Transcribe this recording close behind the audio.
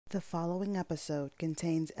The following episode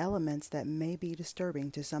contains elements that may be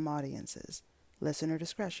disturbing to some audiences. Listener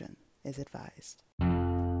discretion is advised.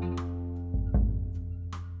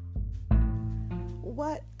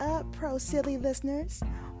 What up, Pro Silly listeners?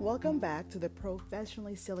 Welcome back to the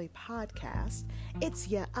Professionally Silly podcast. It's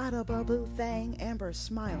your audible boo thing, Amber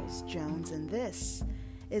Smiles Jones, and this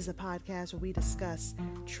is a podcast where we discuss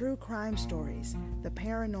true crime stories, the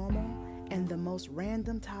paranormal, and the most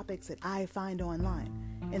random topics that I find online.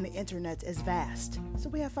 And the internet is vast, so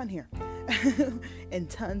we have fun here. And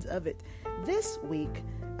tons of it. This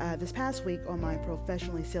past week on my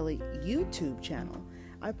Professionally Silly YouTube channel,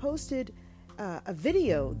 I posted a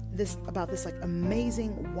video about this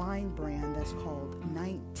amazing wine brand that's called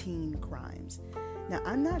 19 Crimes. Now,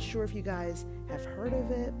 I'm not sure if you guys have heard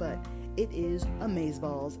of it, but it is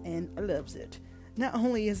amazeballs and I loves it. Not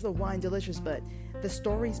only is the wine delicious, but the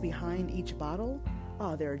stories behind each bottle,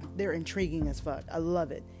 they're intriguing as fuck. I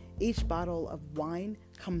love it. Each bottle of wine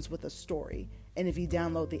comes with a story. And if you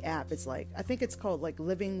download the app, it's I think it's called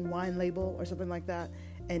Living Wine Label or something like that.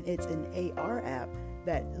 And it's an AR app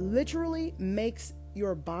that literally makes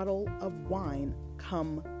your bottle of wine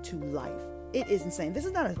come to life. It is insane. This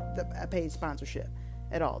is not a paid sponsorship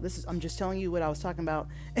at all. I'm just telling you what I was talking about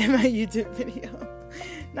in my YouTube video.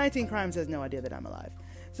 19 Crimes has no idea that I'm alive.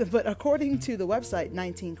 But according to the website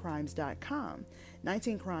 19crimes.com,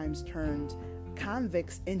 19 Crimes turned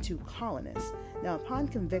convicts into colonists. Now, upon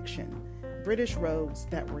conviction, British rogues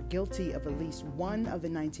that were guilty of at least one of the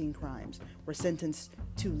 19 crimes were sentenced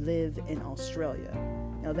to live in Australia.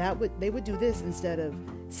 Now, they would do this instead of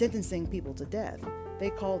sentencing people to death.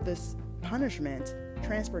 They called this punishment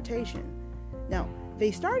transportation. Now,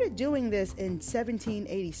 they started doing this in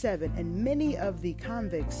 1787, and many of the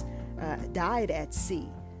convicts died at sea.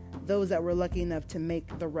 Those that were lucky enough to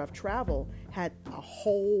make the rough travel had a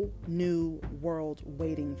whole new world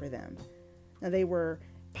waiting for them. Now, they were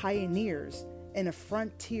pioneers in a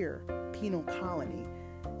frontier penal colony.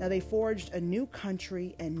 Now, they forged a new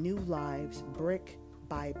country and new lives brick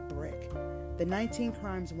by brick. The 19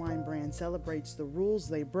 Crimes wine brand celebrates the rules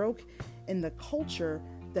they broke and the culture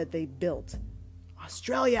that they built.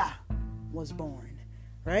 Australia was born,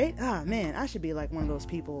 right? Man, I should be like one of those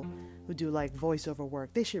people who do voiceover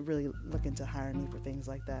work. They should really look into hiring me for things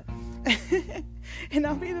like that. And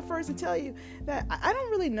I'll be the first to tell you that I don't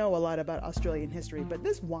really know a lot about Australian history, but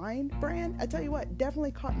this wine brand, I tell you what,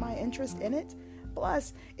 definitely caught my interest in it.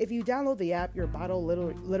 Plus, if you download the app, your bottle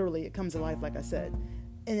literally it comes to life, like I said.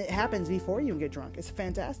 And it happens before you get drunk. It's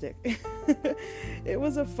fantastic. It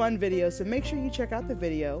was a fun video, so make sure you check out the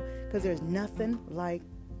video because there's nothing like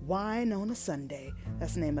wine on a Sunday.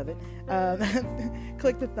 That's the name of it.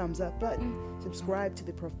 Click the thumbs up button. Subscribe to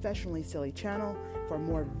the Professionally Silly channel for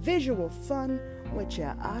more visual fun with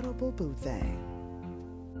your audible boo thing.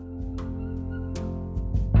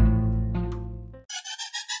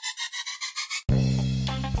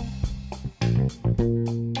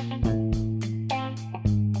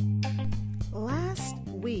 Last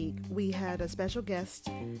week, we had a special guest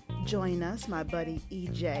join us, my buddy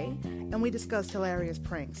EJ, and we discussed hilarious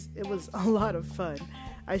pranks. It was a lot of fun.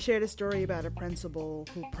 I shared a story about a principal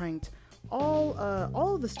who pranked all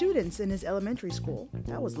of the students in his elementary school.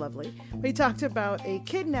 That was lovely. We talked about a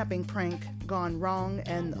kidnapping prank gone wrong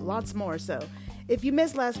and lots more. So if you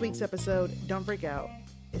missed last week's episode, don't freak out.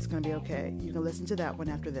 It's going to be okay. You can listen to that one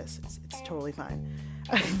after this. It's totally fine.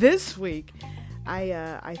 This week,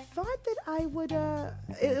 I thought that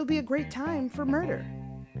it would be a great time for murder.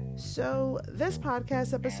 So this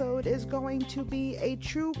podcast episode is going to be a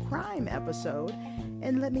true crime episode.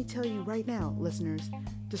 And let me tell you right now, listeners,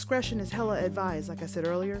 discretion is hella advised, like I said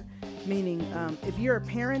earlier. Meaning, if you're a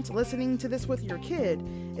parent listening to this with your kid,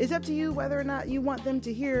 it's up to you whether or not you want them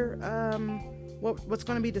to hear what's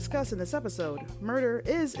going to be discussed in this episode. Murder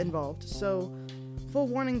is involved, so full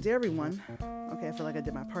warning to everyone. Okay, I feel like I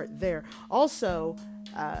did my part there. Also,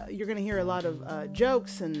 you're going to hear a lot of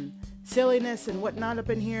jokes and silliness and whatnot up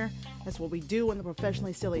in here. That's what we do on the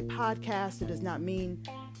Professionally Silly podcast. It does not mean,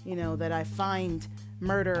 that I find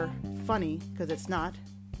murder funny, because it's not.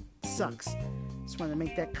 It sucks. Just wanted to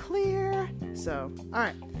make that clear. So, all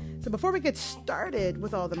right. So before we get started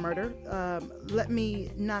with all the murder, let me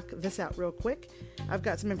knock this out real quick. I've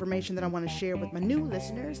got some information that I want to share with my new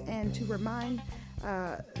listeners and to remind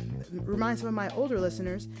some of my older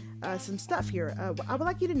listeners some stuff here. I would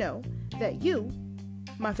like you to know that you,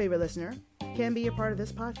 my favorite listener, can be a part of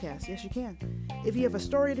this podcast. Yes, you can. If you have a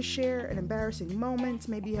story to share, an embarrassing moment,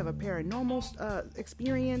 maybe you have a paranormal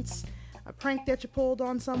experience, a prank that you pulled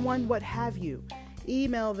on someone, what have you,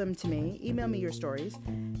 email them to me. Email me your stories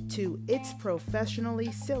to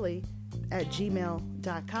itsprofessionallysilly at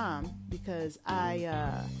gmail.com because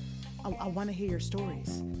I want to hear your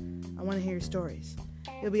stories. I want to hear your stories.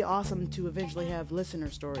 It'll be awesome to eventually have listener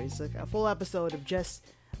stories, like a full episode of just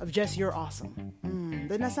you're awesome.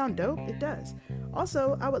 Doesn't that sound dope? It does.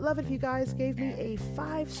 Also, I would love it if you guys gave me a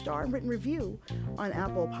 5-star written review on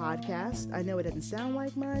Apple Podcasts. I know it doesn't sound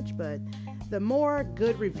like much, but the more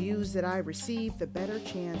good reviews that I receive, the better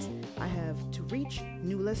chance I have to reach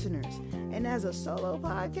new listeners. And as a solo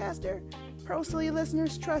podcaster, Pro Silly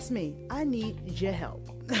listeners, trust me, I need your help.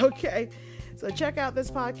 Okay? So check out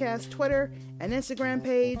this podcast Twitter and Instagram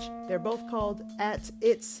page. They're both called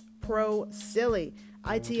 @ItsProSilly.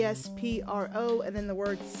 ITSPRO and then the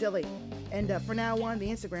word silly. And for now on, the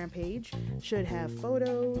Instagram page should have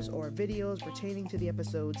photos or videos pertaining to the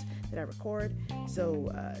episodes that I record.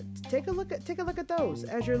 So take a look at those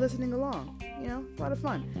as you're listening along. You know, a lot of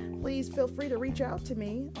fun. Please feel free to reach out to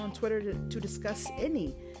me on Twitter to discuss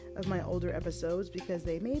any of my older episodes because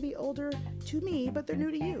they may be older to me, but they're new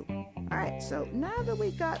to you. All right, so now that we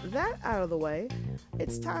got that out of the way,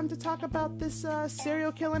 it's time to talk about this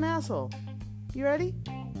serial killing asshole. You ready?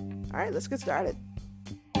 All right, let's get started.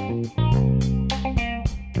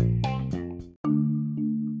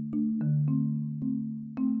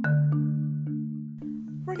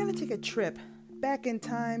 We're going to take a trip back in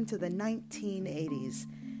time to the 1980s.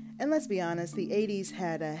 And let's be honest, the 80s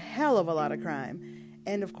had a hell of a lot of crime.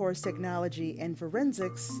 And of course, technology and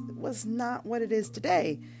forensics was not what it is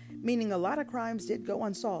today, meaning a lot of crimes did go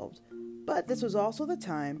unsolved. But this was also the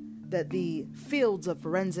time that the fields of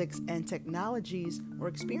forensics and technologies were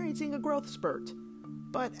experiencing a growth spurt.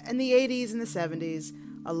 But in the 80s and the 70s,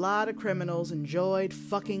 a lot of criminals enjoyed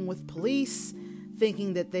fucking with police,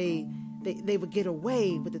 thinking that they would get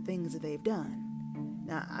away with the things that they've done.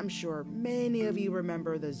 Now, I'm sure many of you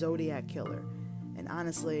remember the Zodiac Killer. And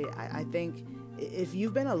honestly, I think if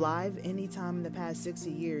you've been alive any time in the past 60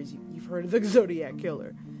 years, you've heard of the Zodiac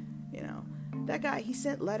Killer. You know, that guy, he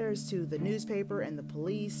sent letters to the newspaper and the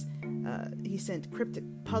police. He sent cryptic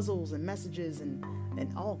puzzles and messages and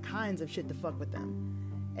all kinds of shit to fuck with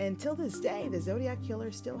them. And till this day, the Zodiac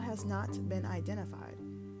Killer still has not been identified.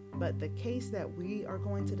 But the case that we are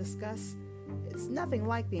going to discuss is nothing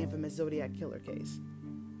like the infamous Zodiac Killer case.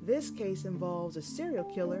 This case involves a serial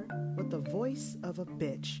killer with the voice of a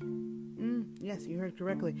bitch. Yes, you heard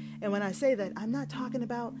correctly. And when I say that, I'm not talking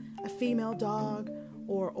about a female dog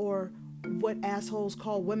or what assholes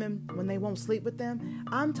call women when they won't sleep with them.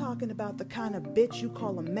 I'm talking about the kind of bitch you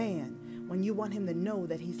call a man when you want him to know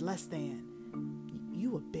that he's less than.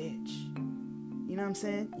 You a bitch. You know what I'm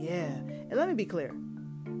saying? Yeah. And let me be clear.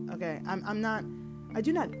 Okay, I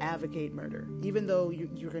do not advocate murder. Even though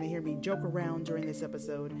you're going to hear me joke around during this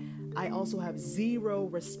episode, I also have zero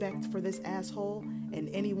respect for this asshole and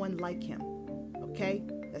anyone like him. Okay?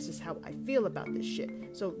 That's just how I feel about this shit.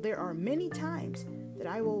 So there are many times that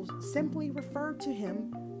I will simply refer to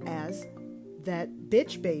him as that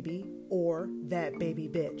bitch baby or that baby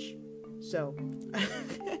bitch. So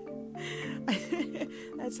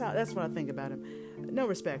that's what I think about him. No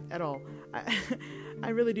respect at all. I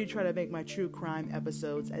really do try to make my true crime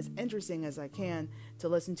episodes as interesting as I can to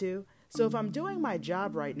listen to. So if I'm doing my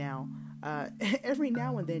job right now, every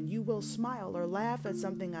now and then you will smile or laugh at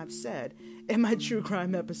something I've said in my true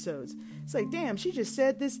crime episodes. It's like, damn, she just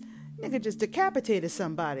said this nigga just decapitated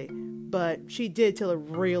somebody. But she did tell a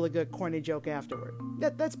really good corny joke afterward.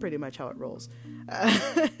 That's pretty much how it rolls.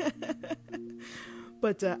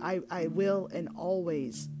 But I will and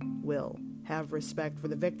always will have respect for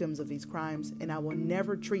the victims of these crimes, and I will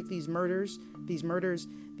never treat these murderers, these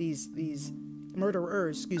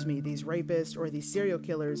rapists or these serial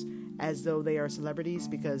killers as though they are celebrities,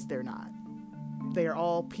 because they're not. They are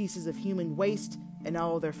all pieces of human waste, and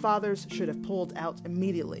all their fathers should have pulled out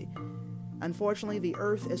immediately. Unfortunately, the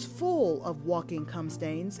earth is full of walking cum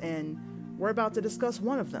stains, and we're about to discuss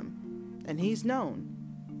one of them, and he's known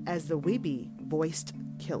as the Weeby-voiced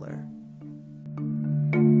killer.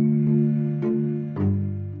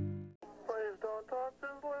 Please don't talk,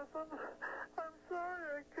 just listen. I'm sorry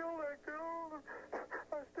I killed that girl.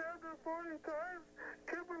 I stabbed her 40 times.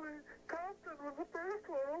 Kimberly Compton was the first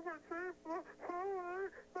one. Overseas.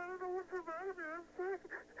 I don't know what's the matter with me. I'm sick.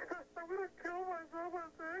 I'm going to kill myself, I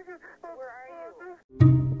think. Where are you?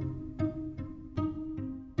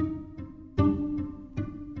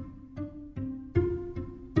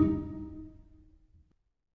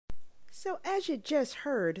 So as you just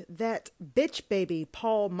heard, that bitch baby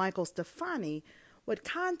Paul Michael Stefani would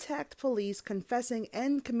contact police confessing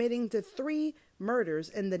and committing to 3 murders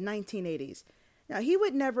in the 1980s. Now, he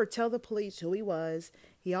would never tell the police who he was.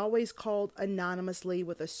 He always called anonymously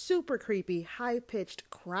with a super creepy, high-pitched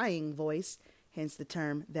crying voice, hence the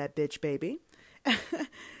term that bitch baby.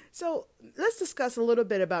 So let's discuss a little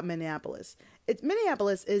bit about Minneapolis.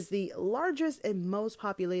 Minneapolis is the largest and most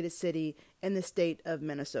populated city in the state of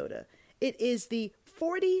Minnesota. It is the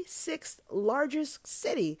 46th largest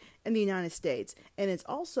city in the United States, and it's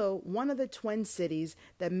also one of the twin cities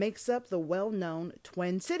that makes up the well-known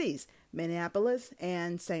Twin Cities, Minneapolis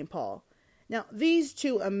and St. Paul. Now, these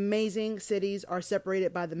two amazing cities are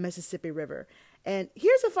separated by the Mississippi River. And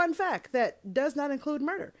here's a fun fact that does not include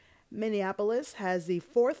murder. Minneapolis has the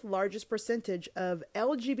fourth largest percentage of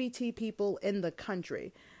LGBT people in the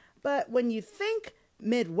country. But when you think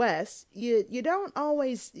Midwest, you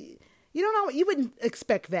wouldn't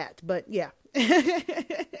expect that, but yeah.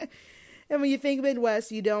 And when you think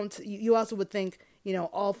Midwest, you also would think,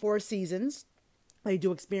 all four seasons. They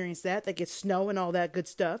do experience that. They get snow and all that good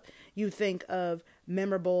stuff. You think of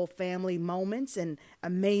memorable family moments and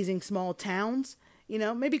amazing small towns.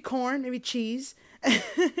 Maybe corn, maybe cheese.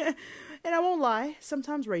 And I won't lie,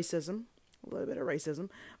 sometimes racism, a little bit of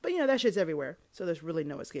racism. But, that shit's everywhere. So there's really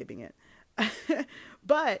no escaping it.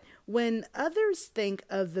 But when others think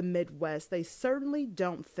of the Midwest, they certainly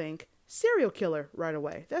don't think serial killer right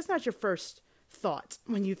away. That's not your first thought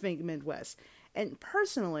when you think Midwest. And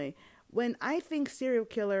personally, when I think serial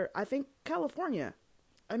killer, I think California.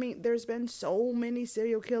 I mean, there's been so many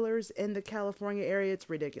serial killers in the California area, it's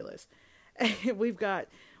ridiculous. We've got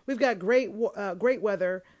great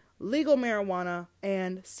weather, legal marijuana,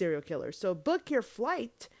 and serial killers. So book your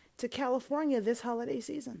flight to California this holiday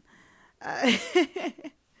season.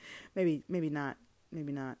 Maybe not.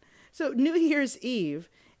 So New Year's Eve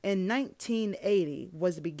in 1980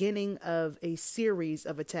 was the beginning of a series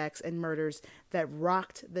of attacks and murders that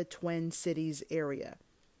rocked the Twin Cities area.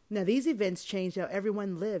 Now, these events changed how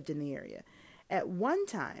everyone lived in the area. At one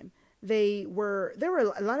time, there were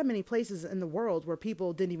many places in the world where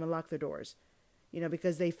people didn't even lock their doors,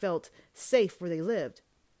 because they felt safe where they lived.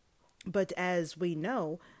 But as we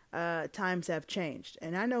know, times have changed.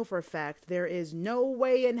 And I know for a fact there is no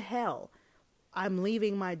way in hell I'm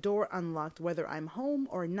leaving my door unlocked whether I'm home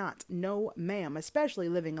or not. No, ma'am, especially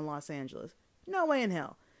living in Los Angeles. No way in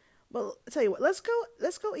hell. Well, I'll tell you what, let's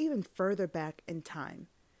go even further back in time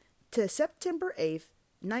to September 8th,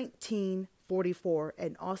 1944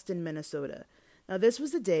 in Austin, Minnesota. Now, this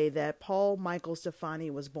was the day that Paul Michael Stefani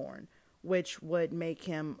was born, which would make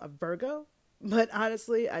him a Virgo. But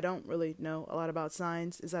honestly, I don't really know a lot about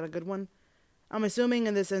signs. Is that a good one? I'm assuming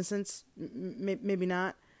in this instance, maybe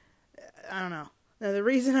not. I don't know. Now, the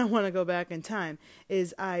reason I want to go back in time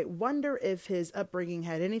is I wonder if his upbringing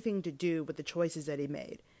had anything to do with the choices that he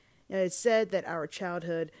made. It's said that our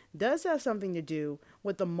childhood does have something to do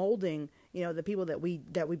with the molding, the people that we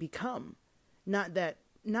become. Not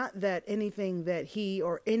that anything that he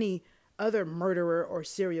or any other murderer or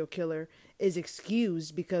serial killer is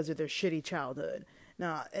excused because of their shitty childhood.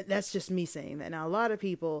 Now, that's just me saying that. Now, a lot of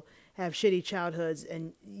people have shitty childhoods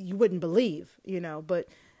and you wouldn't believe, but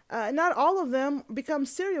not all of them become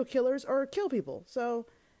serial killers or kill people. So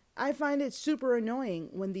I find it super annoying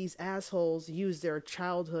when these assholes use their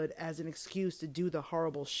childhood as an excuse to do the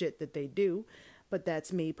horrible shit that they do. But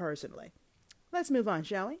that's me personally. Let's move on,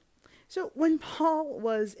 shall we? So when Paul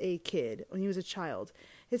was a kid, when he was a child,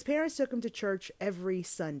 his parents took him to church every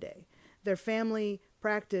Sunday. Their family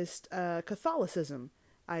practiced Catholicism.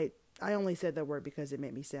 I only said that word because it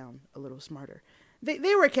made me sound a little smarter.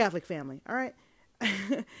 They were a Catholic family, all right?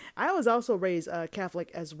 I was also raised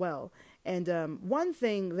Catholic as well. And one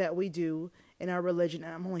thing that we do in our religion,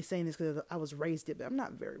 and I'm only saying this because I was raised it, but I'm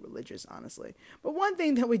not very religious, honestly. But one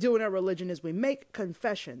thing that we do in our religion is we make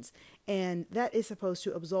confessions, and that is supposed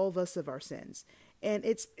to absolve us of our sins. And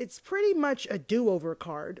it's pretty much a do-over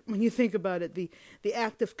card when you think about it. The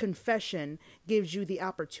act of confession gives you the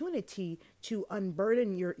opportunity to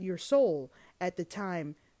unburden your soul at the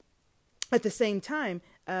same time,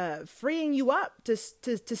 freeing you up to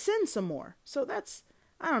sin some more. So that's,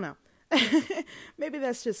 I don't know. Maybe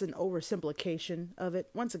that's just an oversimplification of it.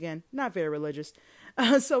 Once again, not very religious.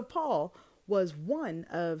 So Paul was one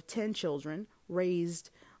of 10 children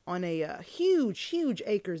raised on a huge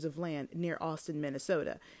acres of land near Austin,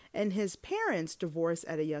 Minnesota. And his parents divorced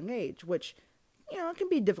at a young age, which, can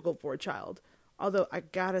be difficult for a child. Although I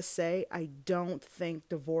gotta say, I don't think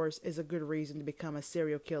divorce is a good reason to become a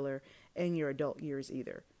serial killer in your adult years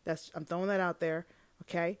either. I'm throwing that out there,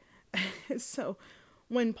 okay? So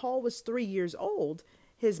when Paul was 3 years old,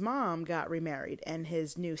 his mom got remarried, and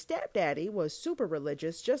his new stepdaddy was super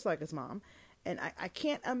religious, just like his mom. And I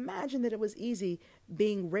can't imagine that it was easy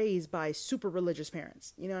being raised by super religious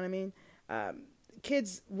parents. You know what I mean?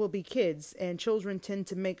 kids will be kids, and children tend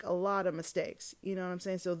to make a lot of mistakes. You know what I'm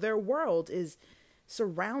saying? So their world is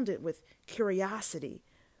surrounded with curiosity,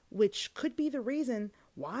 which could be the reason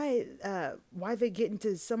why they get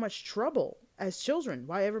into so much trouble as children.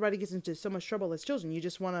 Why everybody gets into so much trouble as children.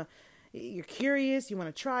 You're curious. You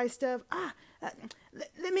want to try stuff.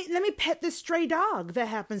 Let me pet this stray dog that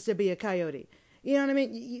happens to be a coyote. You know what I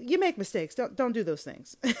mean? You make mistakes. Don't do those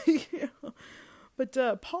things.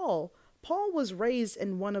 But Paul was raised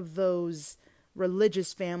in one of those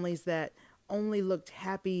religious families that only looked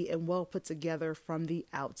happy and well put together from the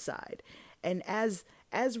outside. And as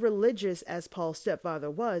religious as Paul's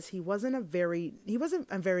stepfather was, he wasn't a very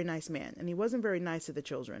nice man, and he wasn't very nice to the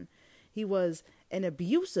children. He was an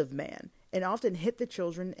abusive man and often hit the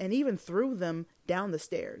children and even threw them down the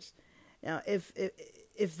stairs. Now,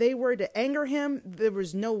 if they were to anger him, there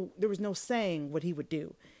was no saying what he would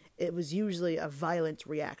do. It was usually a violent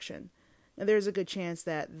reaction. And there's a good chance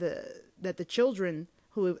that the children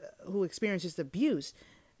who experienced this abuse,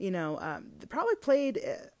 probably played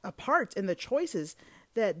a part in the choices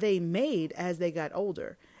that they made as they got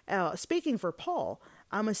older. Speaking for Paul,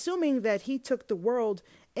 I'm assuming that he took the world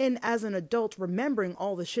in as an adult, remembering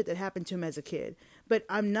all the shit that happened to him as a kid. But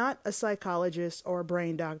I'm not a psychologist or a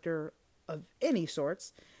brain doctor of any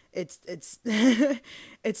sorts. It's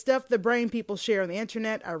it's stuff the brain people share on the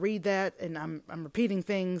internet. I read that, and I'm repeating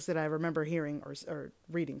things that I remember hearing or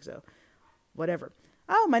reading. So, whatever.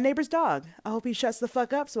 Oh, my neighbor's dog. I hope he shuts the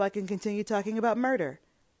fuck up so I can continue talking about murder.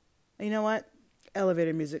 You know what?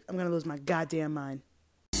 Elevator music. I'm gonna lose my goddamn mind.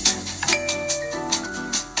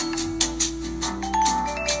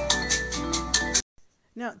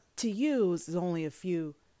 Now, to you, this is only a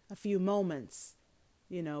few moments,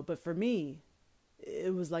 but for me,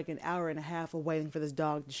 it was like an hour and a half of waiting for this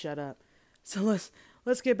dog to shut up. So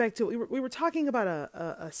let's get back to it. We were talking about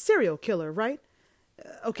a serial killer, right?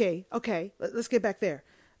 Okay, let's get back there.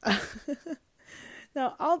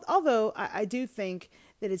 Now, although I do think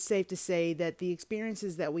that it's safe to say that the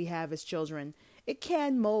experiences that we have as children, it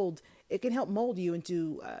can help mold you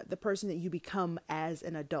into the person that you become as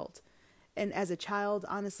an adult. And as a child,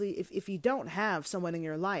 honestly, if you don't have someone in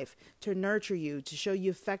your life to nurture you, to show you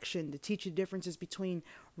affection, to teach you differences between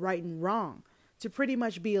right and wrong, to pretty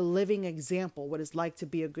much be a living example what it's like to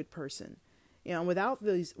be a good person, without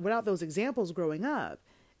those examples growing up,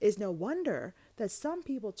 it's no wonder that some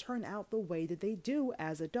people turn out the way that they do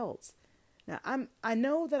as adults. Now, I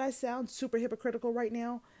know that I sound super hypocritical right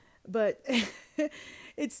now, but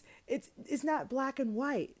it's not black and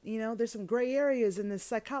white. There's some gray areas in this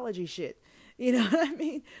psychology shit. You know what I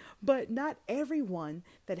mean? But not everyone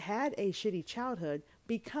that had a shitty childhood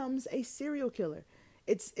becomes a serial killer.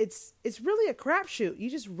 It's really a crapshoot. You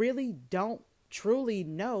just really don't truly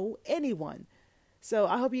know anyone. So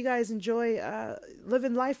I hope you guys enjoy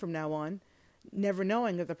living life from now on, never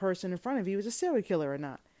knowing if the person in front of you is a serial killer or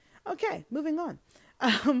not. Okay, moving on.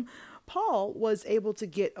 Paul was able to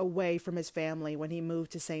get away from his family when he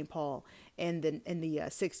moved to St. Paul in the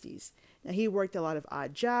 60s. Now, he worked a lot of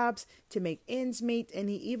odd jobs to make ends meet, and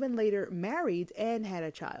he even later married and had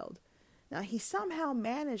a child. Now, he somehow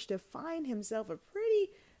managed to find himself a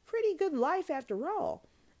pretty good life after all.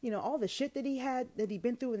 All the shit that he'd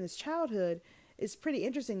been through in his childhood, it's pretty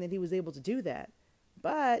interesting that he was able to do that.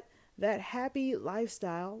 But that happy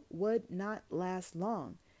lifestyle would not last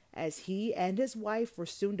long, as he and his wife were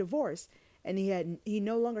soon divorced, and he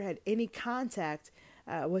no longer had any contact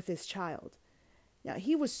with his child. Now,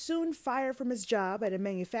 he was soon fired from his job at a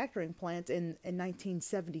manufacturing plant in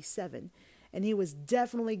 1977, and he was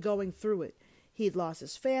definitely going through it. He'd lost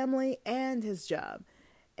his family and his job,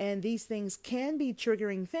 and these things can be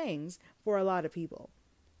triggering things for a lot of people.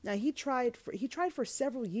 Now, he tried for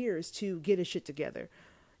several years to get his shit together,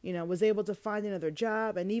 was able to find another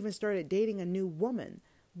job and even started dating a new woman.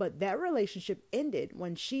 But that relationship ended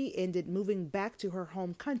when she ended moving back to her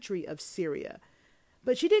home country of Syria.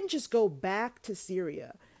 But she didn't just go back to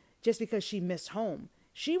Syria just because she missed home.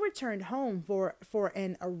 She returned home for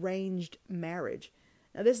an arranged marriage.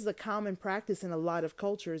 Now, this is a common practice in a lot of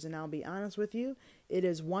cultures, and I'll be honest with you, it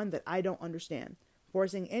is one that I don't understand.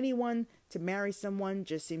 Forcing anyone to marry someone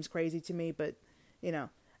just seems crazy to me, but,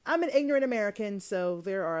 I'm an ignorant American, so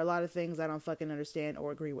there are a lot of things I don't fucking understand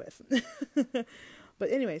or agree with. But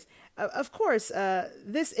anyways, of course,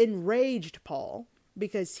 this enraged Paul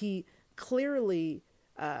because he clearly,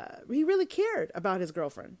 he really cared about his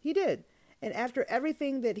girlfriend. He did. And after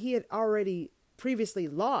everything that he had already previously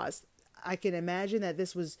lost, I can imagine that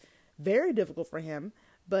this was very difficult for him,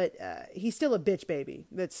 but he's still a bitch baby.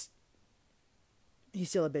 He's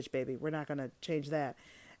still a bitch baby. We're not going to change that.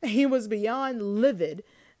 He was beyond livid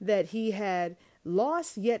that he had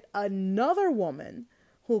lost yet another woman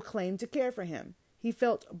who claimed to care for him. He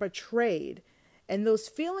felt betrayed, and those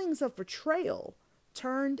feelings of betrayal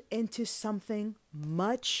turned into something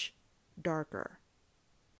much darker.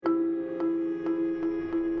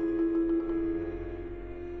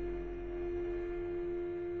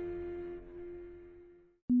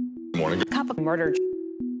 Morning Cup of Murder.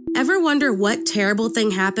 Ever wonder what terrible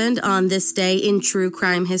thing happened on this day in true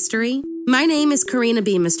crime history? My name is Karina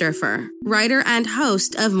B. Mustafa, writer and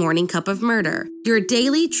host of Morning Cup of Murder, your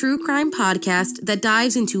daily true crime podcast that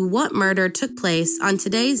dives into what murder took place on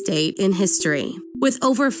today's date in history. With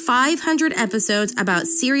over 500 episodes about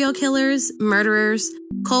serial killers, murderers,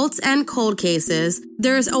 cults, and cold cases,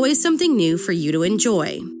 there is always something new for you to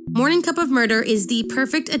enjoy. Morning Cup of Murder is the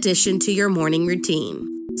perfect addition to your morning routine.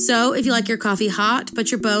 So, if you like your coffee hot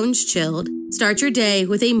but your bones chilled, start your day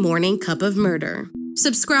with a Morning Cup of Murder.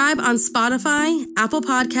 Subscribe on Spotify, Apple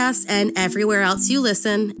Podcasts, and everywhere else you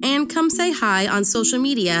listen, and come say hi on social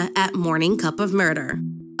media at Morning Cup of Murder.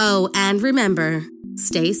 Oh, and remember,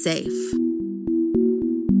 stay safe.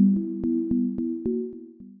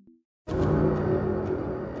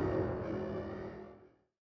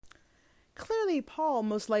 Clearly, Paul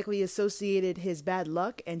most likely associated his bad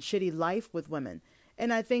luck and shitty life with women.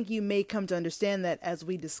 And I think you may come to understand that as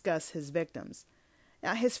we discuss his victims.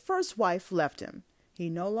 Now, his first wife left him. He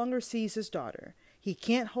no longer sees his daughter. He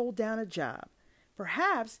can't hold down a job.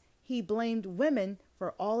 Perhaps he blamed women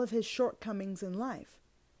for all of his shortcomings in life.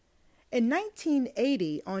 In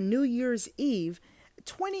 1980, on New Year's Eve,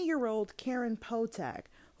 20-year-old Karen Potak,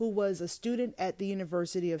 who was a student at the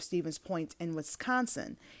University of Stevens Point in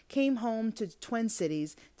Wisconsin, came home to Twin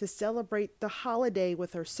Cities to celebrate the holiday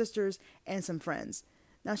with her sisters and some friends.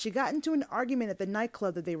 Now, she got into an argument at the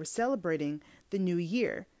nightclub that they were celebrating the new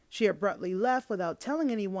year. She abruptly left without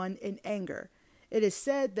telling anyone in anger. It is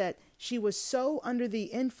said that she was so under the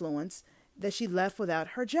influence that she left without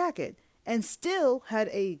her jacket and still had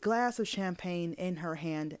a glass of champagne in her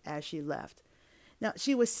hand as she left. Now,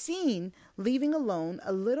 she was seen leaving alone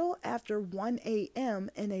a little after 1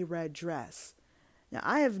 a.m. in a red dress. Now,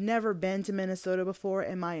 I have never been to Minnesota before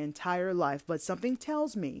in my entire life, but something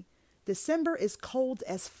tells me December is cold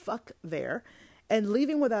as fuck there, and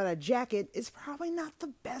leaving without a jacket is probably not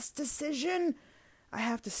the best decision, I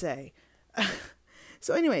have to say.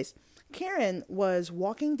 So anyways, Karen was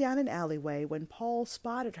walking down an alleyway when Paul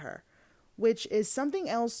spotted her, which is something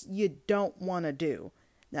else you don't want to do.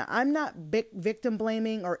 Now, I'm not victim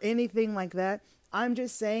blaming or anything like that. I'm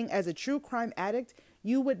just saying, as a true crime addict,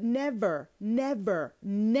 you would never, never,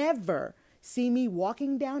 never see me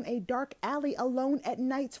walking down a dark alley alone at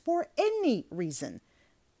night for any reason.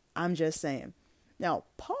 I'm just saying. Now,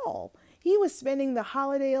 Paul, he was spending the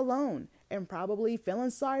holiday alone and probably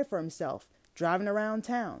feeling sorry for himself, driving around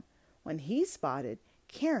town, when he spotted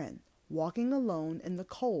Karen walking alone in the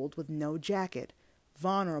cold with no jacket,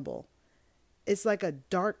 vulnerable. It's like a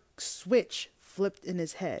dark switch flipped in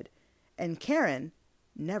his head, and Karen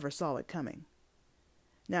never saw it coming.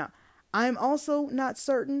 Now, I'm also not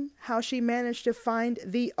certain how she managed to find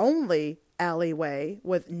the only alleyway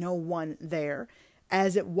with no one there,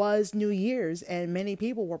 as it was New Year's and many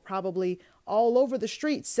people were probably all over the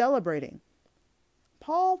street celebrating.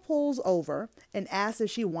 Paul pulls over and asks if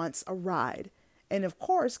she wants a ride. And of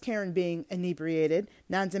course, Karen being inebriated,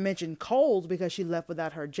 not to mention cold because she left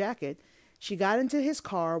without her jacket, she got into his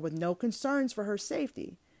car with no concerns for her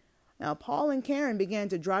safety. Now, Paul and Karen began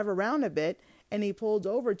to drive around a bit, and he pulled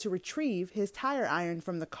over to retrieve his tire iron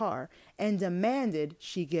from the car and demanded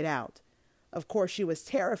she get out. Of course, she was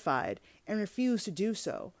terrified and refused to do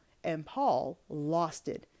so, and Paul lost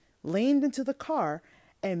it, leaned into the car,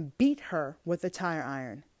 and beat her with the tire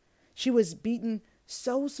iron. She was beaten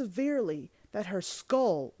so severely that her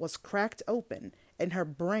skull was cracked open and her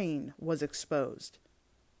brain was exposed.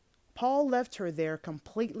 Paul left her there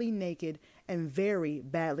completely naked and very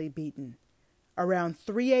badly beaten. Around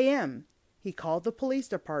 3 a.m., he called the police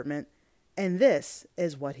department, and this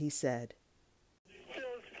is what he said.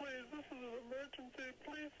 Yes, please, this is an emergency.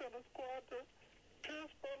 Please send a squad to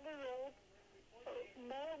Pierce Butler Road,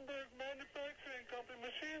 Molenberg Manufacturing Company,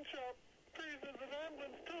 machine shop. Please, there's an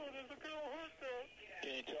ambulance too. There's a girl hurt there.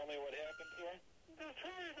 Can you tell me what happened to her? Just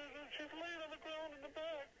hurry. She's laying on the ground in the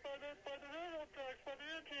back by the railroad tracks, by the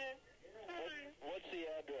edge here. Hurry. What's the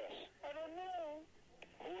address? I don't know.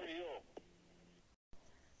 Who are you?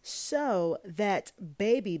 So that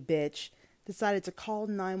baby bitch decided to call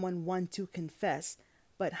 911 to confess,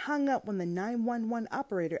 but hung up when the 911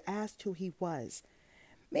 operator asked who he was.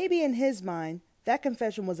 Maybe in his mind, that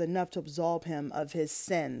confession was enough to absolve him of his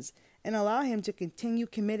sins and allow him to continue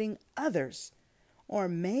committing others. Or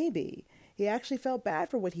maybe he actually felt bad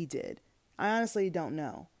for what he did. I honestly don't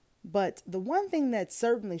know. But the one thing that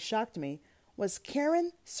certainly shocked me was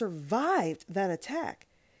Karen survived that attack.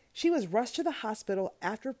 She was rushed to the hospital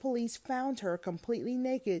after police found her completely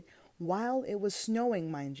naked while it was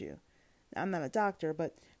snowing, mind you. Now, I'm not a doctor,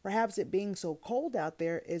 but perhaps it being so cold out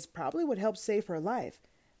there is probably what helped save her life.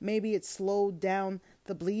 Maybe it slowed down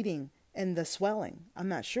the bleeding and the swelling. I'm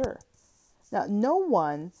not sure. Now, no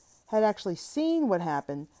one had actually seen what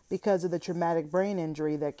happened because of the traumatic brain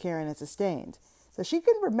injury that Karen had sustained. So she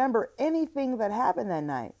couldn't remember anything that happened that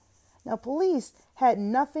night. Now, police had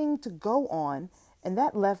nothing to go on, and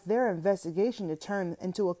that left their investigation to turn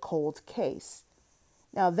into a cold case.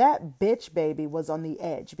 Now, that bitch baby was on the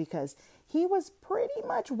edge because he was pretty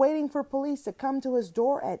much waiting for police to come to his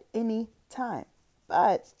door at any time.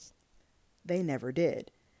 But they never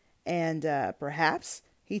did. And perhaps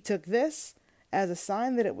he took this as a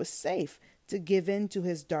sign that it was safe to give in to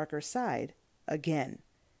his darker side again.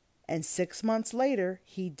 And 6 months later,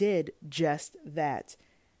 he did just that.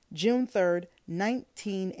 June 3rd,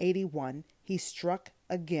 1981, he struck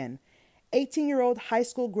again. 18-year-old high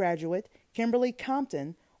school graduate Kimberly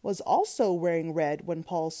Compton was also wearing red when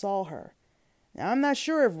Paul saw her. Now, I'm not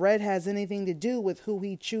sure if red has anything to do with who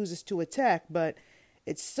he chooses to attack, but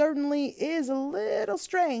it certainly is a little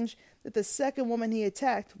strange that the second woman he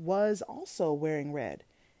attacked was also wearing red.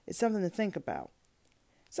 It's something to think about.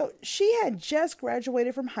 So she had just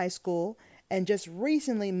graduated from high school and just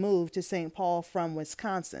recently moved to St. Paul from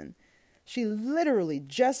Wisconsin. She literally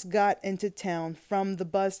just got into town from the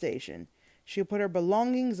bus station. She put her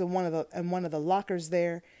belongings in one of the lockers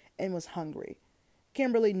there and was hungry.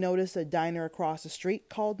 Kimberly noticed a diner across the street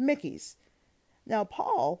called Mickey's. Now,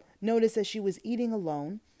 Paul noticed that she was eating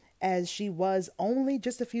alone, as she was only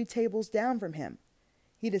just a few tables down from him.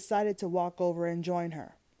 He decided to walk over and join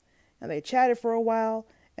her. Now, they chatted for a while,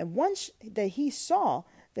 and once that he saw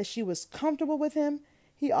that she was comfortable with him,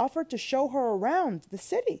 he offered to show her around the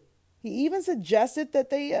city. He even suggested that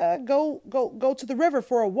they go to the river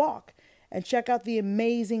for a walk and check out the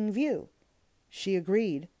amazing view. She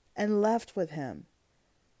agreed and left with him.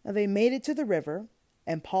 Now, they made it to the river,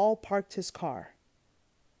 and Paul parked his car.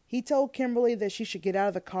 He told Kimberly that she should get out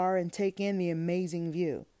of the car and take in the amazing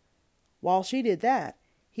view. While she did that,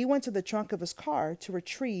 he went to the trunk of his car to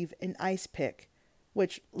retrieve an ice pick.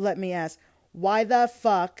 Which, let me ask, why the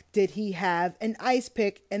fuck did he have an ice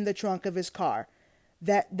pick in the trunk of his car?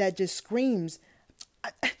 That just screams,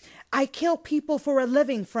 I kill people for a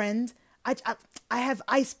living, friend. I have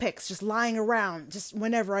ice picks just lying around just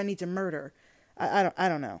whenever I need to murder. I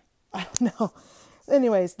don't know. I don't know.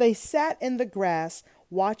 Anyways, they sat in the grass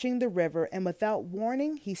watching the river, and without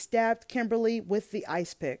warning, he stabbed Kimberly with the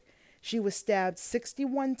ice pick. She was stabbed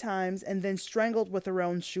 61 times and then strangled with her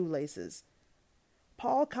own shoelaces.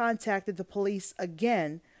 Paul contacted the police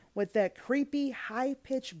again with that creepy,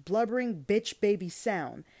 high-pitched, blubbering bitch baby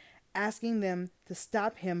sound, asking them to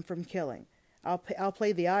stop him from killing. I'll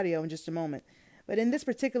play the audio in just a moment. But in this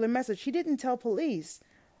particular message, he didn't tell police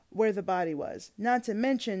where the body was. Not to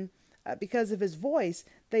mention, because of his voice,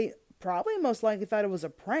 they probably most likely thought it was a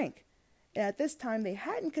prank. And at this time, they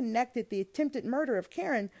hadn't connected the attempted murder of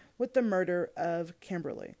Karen with the murder of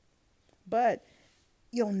Kimberly. But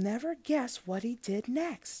you'll never guess what he did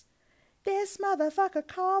next. This motherfucker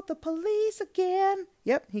called the police again.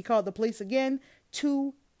 Yep, he called the police again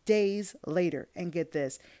 2 days later. And get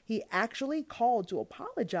this, he actually called to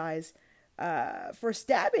apologize for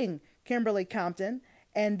stabbing Kimberly Compton,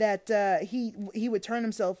 and that he would turn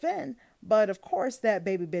himself in. But of course, that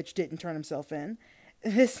baby bitch didn't turn himself in.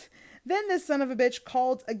 Then this son of a bitch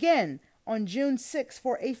called again on June 6th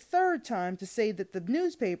for a third time to say that the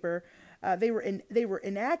newspaper they were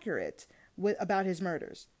inaccurate about his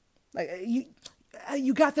murders. Like,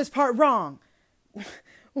 you got this part wrong.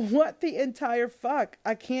 What the entire fuck?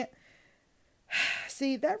 I can't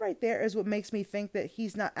see that right there is what makes me think that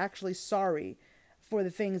he's not actually sorry for the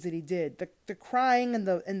things that he did. The crying and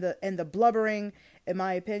the blubbering, in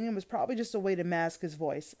my opinion, was probably just a way to mask his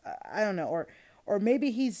voice. I don't know, or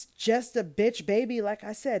maybe he's just a bitch baby. Like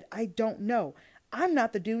I said, I don't know. I'm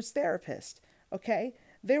not the dude's therapist. Okay,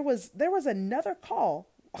 there was another call,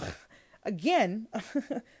 again,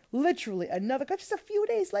 literally another call, just a few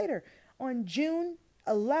days later, on June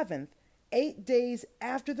 11th, 8 days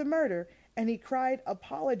after the murder, and he cried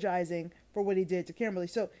apologizing for what he did to Kimberly.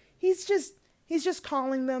 So he's just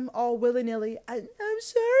calling them all willy-nilly. I'm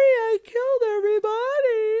sorry I killed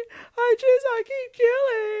everybody. I keep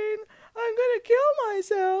killing. I'm going to kill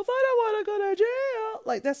myself. I don't want to go to jail.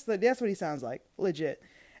 Like, that's what he sounds like. Legit.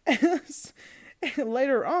 And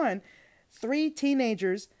later on, 3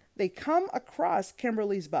 teenagers, they come across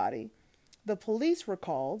Kimberly's body. The police were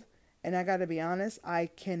called, and I gotta be honest, I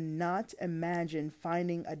cannot imagine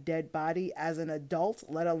finding a dead body as an adult,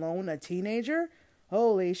 let alone a teenager.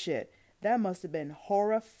 Holy shit, that must have been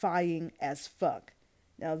horrifying as fuck.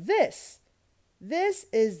 Now this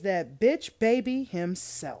is that bitch baby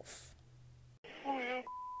himself. Oh,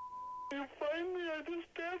 you find me. I just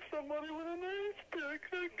stabbed somebody with an ice pick.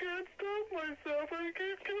 I can't stop myself. I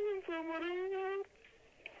keep killing somebody.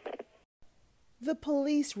 The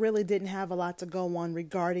police really didn't have a lot to go on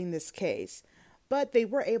regarding this case, but they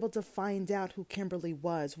were able to find out who Kimberly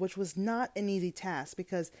was, which was not an easy task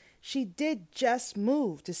because she did just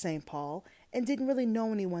move to St. Paul and didn't really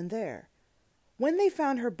know anyone there. When they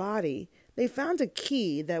found her body, they found a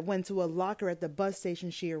key that went to a locker at the bus station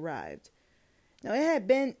she arrived. Now,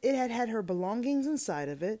 it had her belongings inside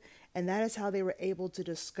of it, and that is how they were able to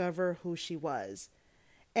discover who she was.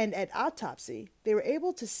 And at autopsy, they were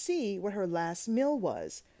able to see what her last meal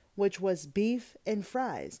was, which was beef and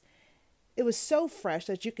fries. It was so fresh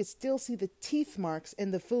that you could still see the teeth marks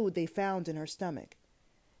in the food they found in her stomach.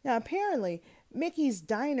 Now, apparently, Mickey's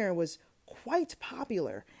Diner was quite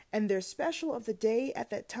popular, and their special of the day at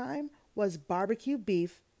that time was barbecue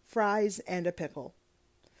beef, fries, and a pickle.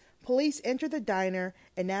 Police entered the diner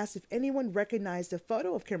and asked if anyone recognized a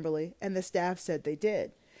photo of Kimberly, and the staff said they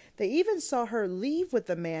did. They even saw her leave with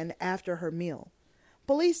the man after her meal.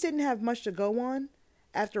 Police didn't have much to go on.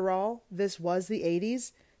 After all, this was the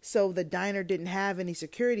 80s, so the diner didn't have any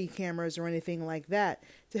security cameras or anything like that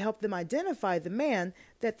to help them identify the man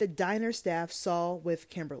that the diner staff saw with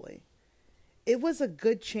Kimberly. It was a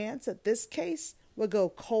good chance that this case would go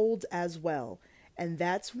cold as well, and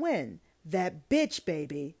that's when that bitch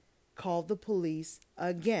baby called the police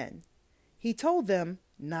again. He told them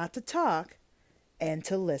not to talk and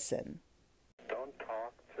to listen. Don't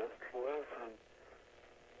talk, just listen.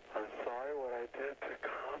 I'm sorry what I did to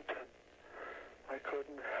Compton. I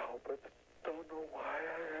couldn't help it. Don't know why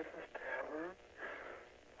I had to stab her.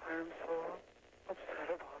 I am so upset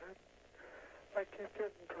about it. I keep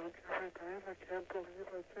getting drunk every night. I can't believe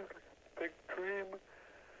it. It's just like a big dream.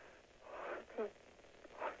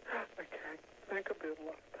 I can't think of being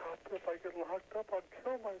locked up. If I get locked up, I'll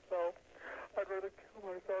kill myself. I'd rather kill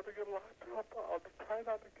myself to get locked up. I'll try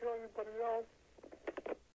not to kill anybody else.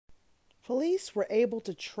 Police were able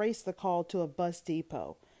to trace the call to a bus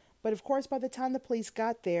depot, but of course by the time the police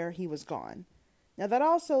got there, he was gone. Now that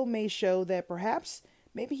also may show that perhaps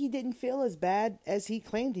maybe he didn't feel as bad as he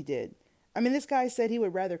claimed he did. I mean, this guy said he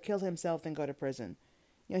would rather kill himself than go to prison.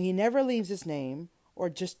 He never leaves his name or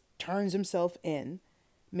just turns himself in.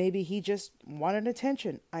 Maybe he just wanted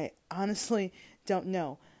attention. I honestly don't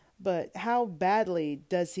know. But how badly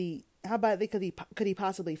could he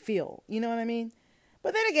possibly feel? You know what I mean?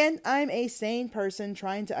 But then again, I'm a sane person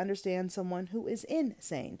trying to understand someone who is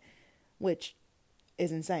insane, which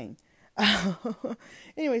is insane.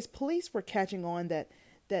 Anyways, police were catching on that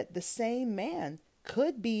the same man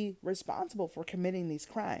could be responsible for committing these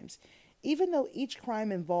crimes. Even though each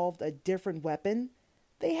crime involved a different weapon,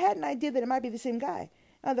 they had an idea that it might be the same guy.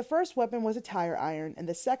 Now, the first weapon was a tire iron, and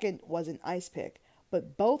the second was an ice pick.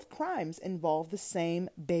 But both crimes involve the same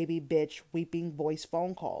baby bitch weeping voice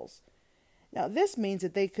phone calls. Now, this means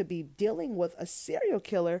that they could be dealing with a serial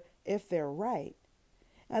killer if they're right.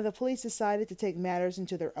 Now, the police decided to take matters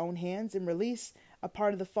into their own hands and release a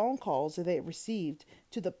part of the phone calls that they received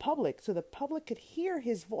to the public so the public could hear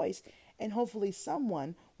his voice and hopefully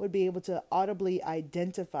someone would be able to audibly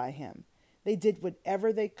identify him. They did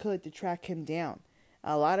whatever they could to track him down.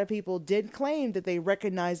 A lot of people did claim that they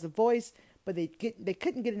recognized the voice, but they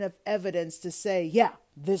couldn't get enough evidence to say, yeah,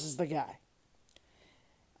 this is the guy.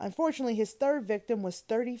 Unfortunately, his third victim was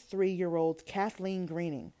 33-year-old Kathleen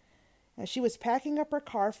Greening. Now, she was packing up her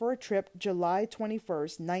car for a trip July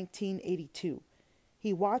 21st, 1982.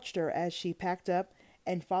 He watched her as she packed up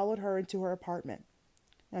and followed her into her apartment.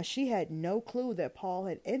 Now, she had no clue that Paul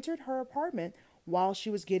had entered her apartment while she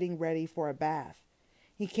was getting ready for a bath.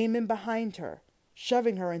 He came in behind her,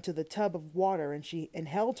 shoving her into the tub of water, and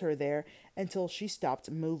held her there until she stopped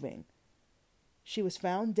moving. She was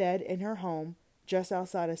found dead in her home just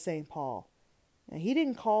outside of St. Paul. Now, he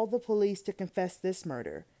didn't call the police to confess this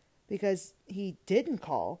murder because he didn't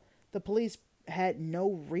call. The police had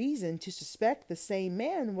no reason to suspect the same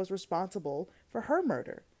man was responsible for her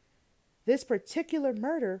murder. This particular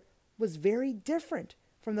murder was very different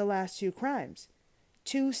from the last two crimes.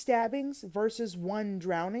 2 stabbings versus 1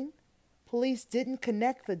 drowning. Police didn't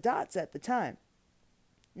connect the dots at the time.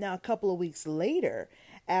 Now, a couple of weeks later,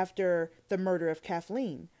 after the murder of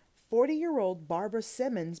Kathleen, 40-year-old Barbara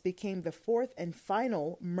Simmons became the 4th and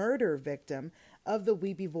final murder victim of the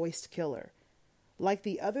weepy-voiced killer. Like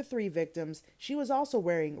the other 3 victims, she was also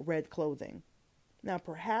wearing red clothing. Now,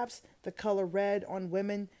 perhaps the color red on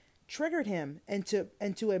women triggered him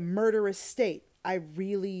into a murderous state. I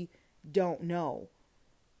really don't know.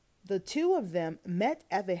 The 2 of them met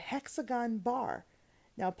at the Hexagon Bar.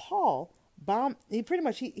 Now, Paul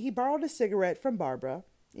he borrowed a cigarette from Barbara,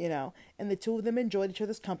 and the 2 of them enjoyed each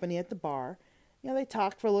other's company at the bar. They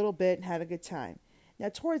talked for a little bit and had a good time. Now,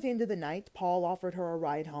 towards the end of the night, Paul offered her a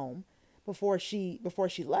ride home. Before she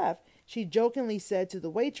left, she jokingly said to the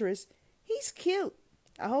waitress, "He's cute.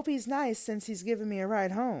 I hope he's nice since he's giving me a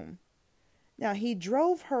ride home." Now, he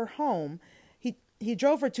drove her home. He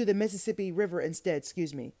drove her to the Mississippi River instead,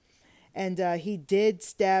 And he did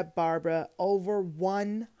stab Barbara over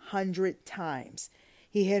 100 times.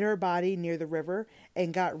 He hid her body near the river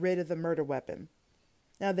and got rid of the murder weapon.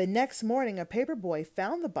 Now, the next morning, a paperboy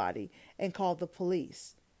found the body and called the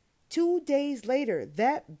police. 2 days later,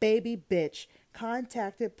 that baby bitch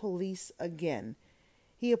contacted police again.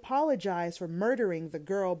 He apologized for murdering the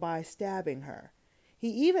girl by stabbing her. He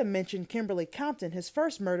even mentioned Kimberly Compton, his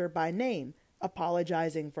first murder, by name,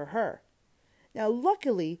 apologizing for her. Now,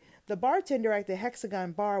 luckily, the bartender at the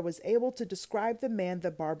Hexagon Bar was able to describe the man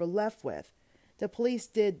that Barbara left with. The police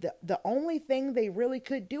did the only thing they really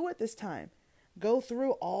could do at this time. Go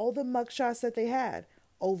through all the mugshots that they had,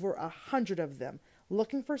 over 100 of them,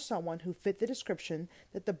 looking for someone who fit the description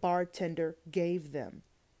that the bartender gave them.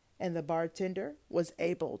 And the bartender was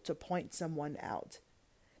able to point someone out.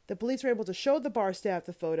 The police were able to show the bar staff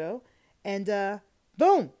the photo, and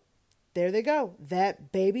boom! There they go.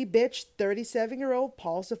 That baby bitch, 37-year-old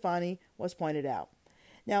Paul Stefani was pointed out.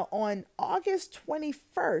 Now, on August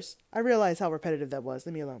 21st, I realize how repetitive that was.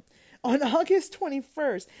 Leave me alone. On August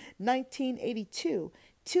 21st, 1982,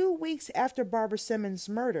 2 weeks after Barbara Simmons'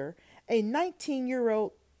 murder, a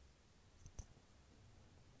 19-year-old...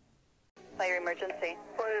 Fire emergency.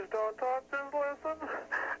 Please don't talk this, listen.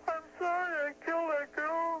 I'm sorry I killed that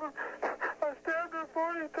girl. I stabbed her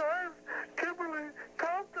 40 times. Kimberly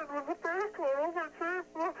Compton was the first one over at Safe.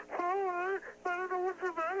 I don't know what's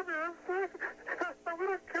the matter with me. I'm sick. I'm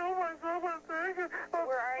going to kill myself, I think.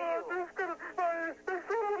 Where are you? I'm just going to... If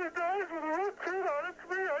somebody dies with a red shirt on, it's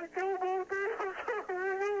me. I killed both of them. I'm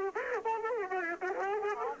sorry. I'll never make it to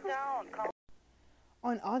heaven. Calm down.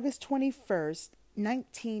 On August 21st,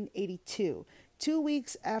 1982, 2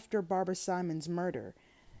 weeks after Barbara Simmons' murder,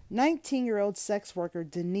 19-year-old sex worker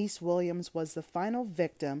Denise Williams was the final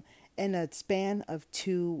victim in a span of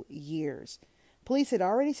 2 years. Police had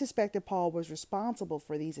already suspected Paul was responsible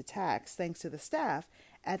for these attacks thanks to the staff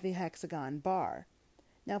at the Hexagon Bar.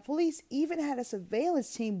 Now, police even had a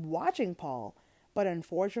surveillance team watching Paul, but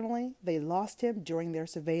unfortunately, they lost him during their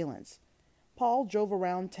surveillance. Paul drove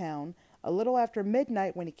around town a little after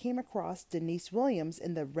midnight when he came across Denise Williams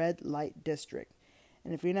in the red light district.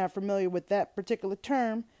 And if you're not familiar with that particular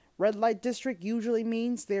term, red light district usually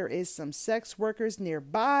means there is some sex workers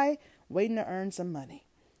nearby waiting to earn some money.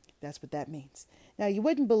 That's what that means. Now, you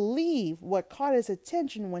wouldn't believe what caught his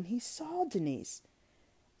attention when he saw Denise.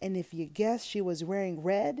 And if you guess she was wearing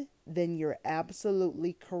red, then you're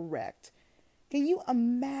absolutely correct. Can you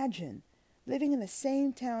imagine living in the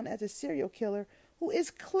same town as a serial killer who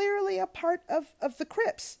is clearly a part of the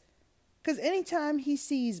Crips? Because anytime he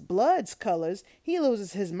sees Blood's colors, he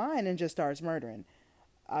loses his mind and just starts murdering.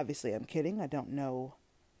 Obviously, I'm kidding. I don't know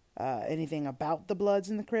anything about the Bloods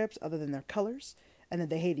and the Crips other than their colors, and that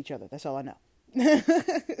they hate each other. That's all I know.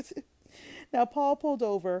 Now, Paul pulled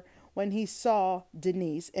over when he saw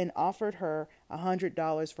Denise and offered her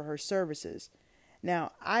 $100 for her services.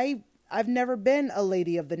 Now, I've never been a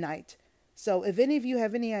lady of the night, so if any of you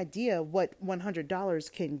have any idea what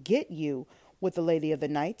 $100 can get you with a lady of the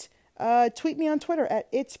night, tweet me on Twitter at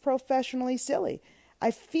It's Professionally Silly.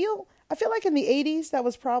 I feel like in the 80s that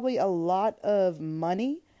was probably a lot of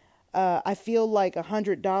money. I feel like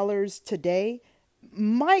 $100 today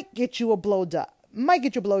might get you a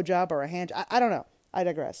blowjob or a hand. I don't know. I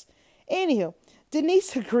digress. Anywho,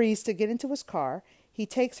 Denise agrees to get into his car. He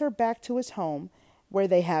takes her back to his home where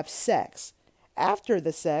they have sex. After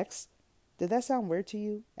the sex, did that sound weird to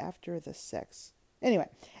you? After the sex. Anyway,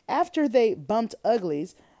 after they bumped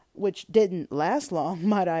uglies, which didn't last long,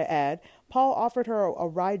 might I add, Paul offered her a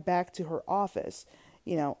ride back to her office,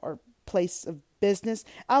 or place of business.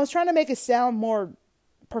 I was trying to make it sound more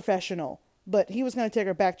professional, but he was going to take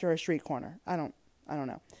her back to her street corner. I don't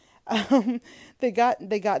know. They got in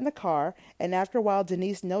the car, and after a while,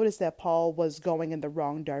 Denise noticed that Paul was going in the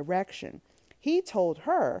wrong direction. He told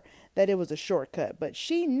her that it was a shortcut, but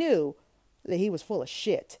she knew that he was full of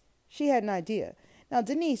shit. She had an idea. Now,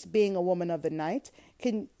 Denise, being a woman of the night,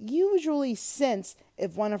 can usually sense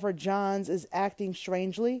if one of her Johns is acting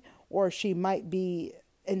strangely or she might be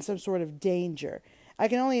in some sort of danger. I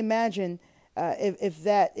can only imagine if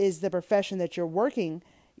that is the profession that you're working,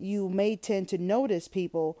 you may tend to notice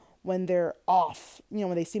people when they're off,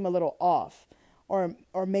 when they seem a little off, or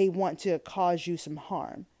may want to cause you some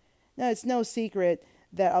harm. Now, it's no secret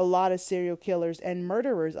that a lot of serial killers and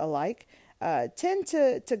murderers alike tend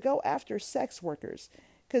to go after sex workers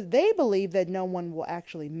because they believe that no one will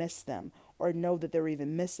actually miss them or know that they're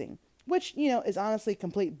even missing, which, is honestly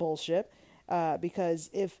complete bullshit because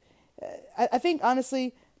I think,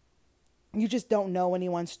 honestly, you just don't know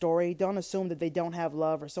anyone's story. Don't assume that they don't have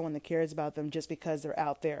love or someone that cares about them just because they're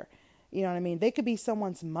out there. You know what I mean? They could be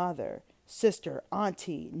someone's mother, sister,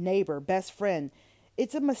 auntie, neighbor, best friend.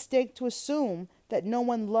 It's a mistake to assume that no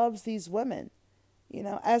one loves these women.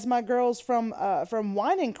 As my girls from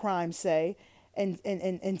Wine and Crime say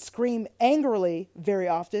and scream angrily very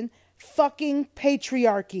often, fucking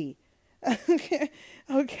patriarchy.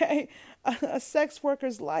 Okay. A sex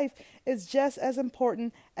worker's life is just as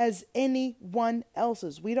important as anyone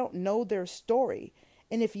else's. We don't know their story.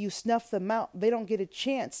 And if you snuff them out, they don't get a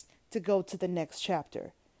chance to go to the next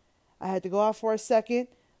chapter. I had to go off for a second,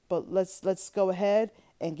 but let's go ahead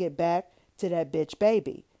and get back to that bitch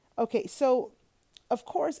baby. Okay, so of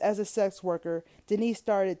course, as a sex worker, Denise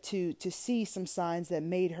started to see some signs that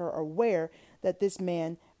made her aware that this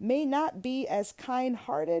man may not be as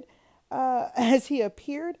kind-hearted as he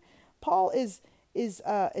appeared. Paul is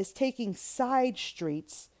taking side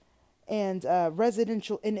streets and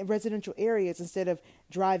residential areas instead of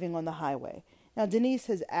driving on the highway. Now, Denise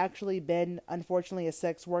has actually been, unfortunately, a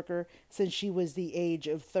sex worker since she was the age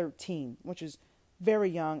of 13, which is very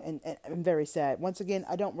young and very sad. Once again,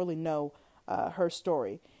 I don't really know her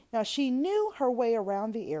story. Now, she knew her way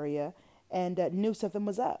around the area and knew something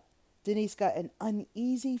was up. Denise got an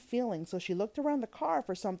uneasy feeling, so she looked around the car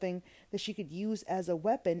for something that she could use as a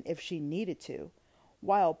weapon if she needed to.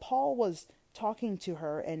 While Paul was talking to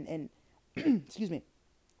her and excuse me,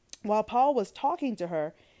 while Paul was talking to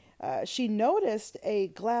her, she noticed a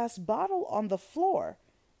glass bottle on the floor.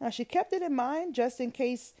 Now, she kept it in mind just in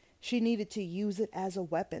case she needed to use it as a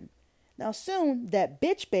weapon. Now, soon, that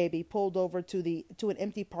bitch baby pulled over to an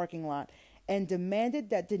empty parking lot and demanded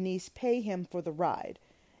that Denise pay him for the ride.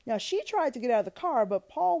 Now, she tried to get out of the car, but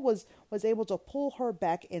Paul was able to pull her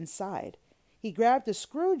back inside. He grabbed a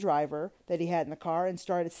screwdriver that he had in the car and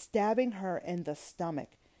started stabbing her in the stomach.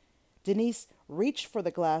 Denise reached for the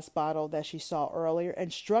glass bottle that she saw earlier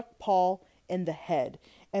and struck Paul in the head,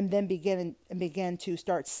 and then began to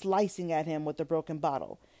start slicing at him with the broken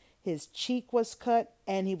bottle. His cheek was cut,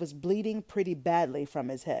 and he was bleeding pretty badly from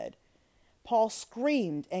his head. Paul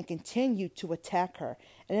screamed and continued to attack her,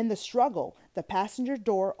 and in the struggle, the passenger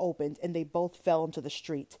door opened and they both fell into the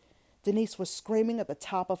street. Denise was screaming at the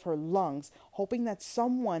top of her lungs, hoping that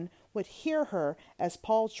someone would hear her as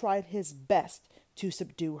Paul tried his best to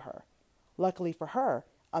subdue her. Luckily for her,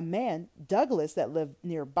 a man, Douglas, that lived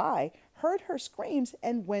nearby, heard her screams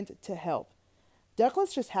and went to help.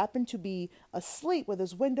 Douglas just happened to be asleep with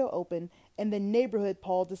his window open in the neighborhood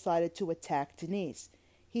Paul decided to attack Denise.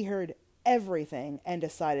 He heard everything and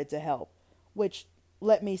decided to help, which,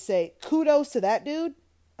 let me say, kudos to that dude,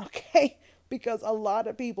 okay, because a lot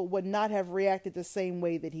of people would not have reacted the same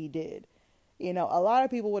way that he did. A lot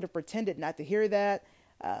of people would have pretended not to hear that.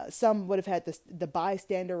 Some would have had the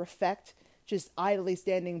bystander effect, just idly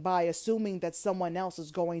standing by, assuming that someone else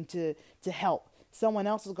is going to help. Someone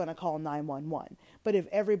else is going to call 911. But if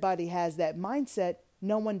everybody has that mindset,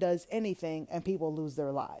 no one does anything and people lose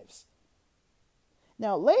their lives.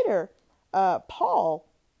 Now, later, Paul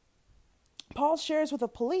shares with the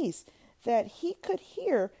police that he could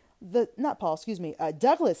hear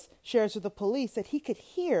Douglas shares with the police that he could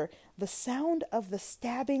hear the sound of the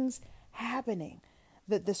stabbings happening,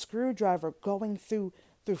 that the screwdriver going through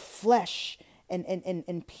flesh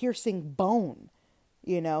and piercing bone.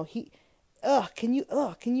 Can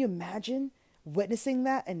you imagine witnessing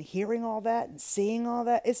that and hearing all that and seeing all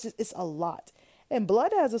that? It's a lot. And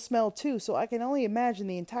blood has a smell too, so I can only imagine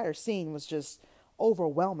the entire scene was just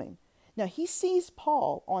overwhelming. Now, he sees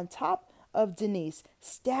Paul on top of Denise,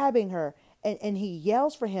 stabbing her, and he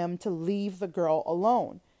yells for him to leave the girl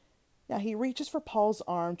alone. Now, he reaches for Paul's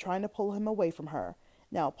arm, trying to pull him away from her.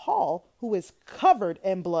 Now, Paul, who is covered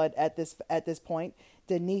in blood at this point,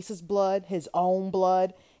 Denise's blood, his own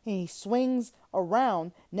blood, and he swings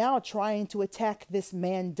around, now trying to attack this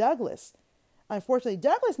man, Douglas. Unfortunately,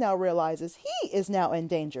 Douglas now realizes he is now in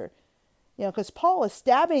danger. Because Paul is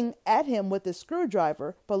stabbing at him with the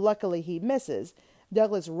screwdriver, but luckily he misses.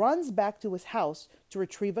 Douglas runs back to his house to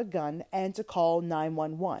retrieve a gun and to call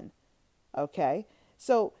 911. Okay,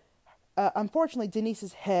 so unfortunately,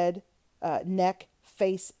 Denise's head, neck,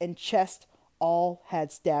 face, and chest all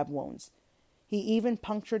had stab wounds. He even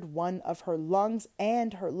punctured one of her lungs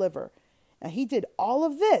and her liver. Now, he did all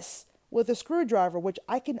of this with a screwdriver, which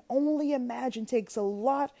I can only imagine takes a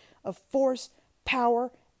lot of force,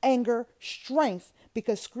 power, anger, strength,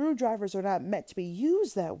 because screwdrivers are not meant to be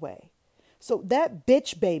used that way. So that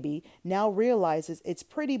bitch baby now realizes it's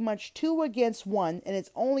pretty much 2 against 1, and it's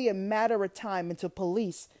only a matter of time until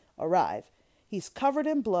police arrive. He's covered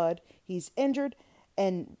in blood, he's injured,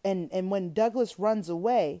 and when Douglas runs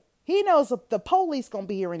away, he knows the police gonna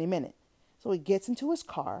be here any minute. So he gets into his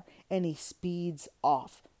car and he speeds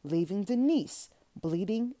off, leaving Denise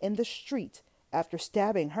bleeding in the street after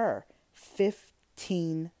stabbing her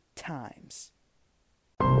 15 times.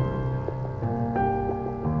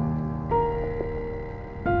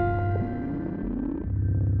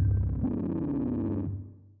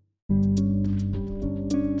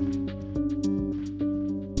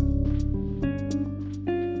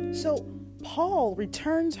 So Paul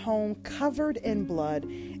returns home covered in blood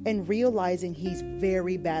and realizing he's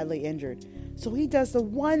very badly injured. So he does the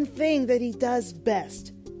one thing that he does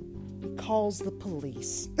best. He calls the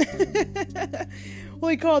police. Well,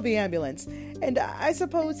 he called the ambulance. And I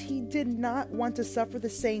suppose he did not want to suffer the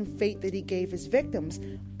same fate that he gave his victims,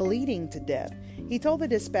 bleeding to death. He told the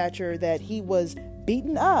dispatcher that he was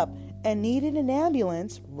beaten up and needed an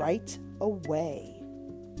ambulance right away.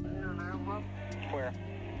 Where?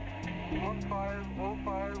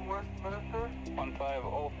 1505 Westminster.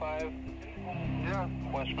 1505 Yeah,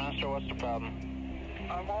 Westminster. What's the problem?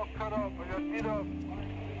 I'm all cut up. I got beat up.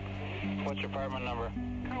 What's your apartment number?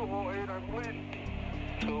 208, I'm bleeding.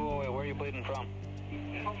 208. Where are you bleeding from?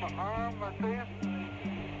 From my arm, my face,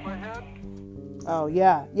 my head. Oh,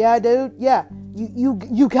 yeah, dude. Yeah,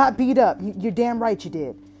 you got beat up. You're damn right you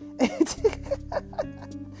did.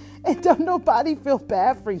 And don't nobody feel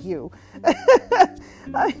bad for you.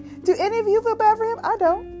 Do any of you feel bad for him? I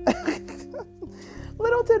don't.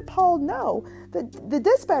 Little did Paul know that the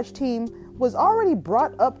dispatch team was already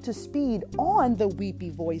brought up to speed on the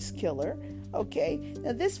weepy voice killer. Okay,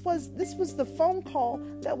 now this was the phone call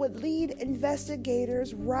that would lead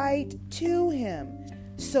investigators right to him.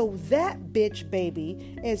 So that bitch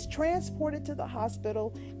baby is transported to the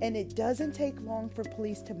hospital, and it doesn't take long for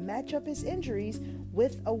police to match up his injuries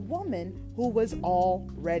with a woman who was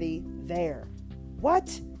already there.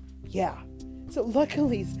 What? Yeah. So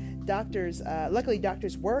luckily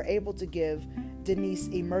doctors were able to give Denise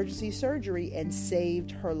emergency surgery and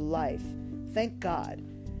saved her life. Thank God.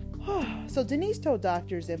 So Denise told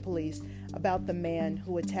doctors and police about the man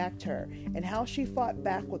who attacked her and how she fought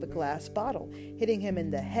back with a glass bottle, hitting him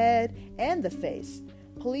in the head and the face.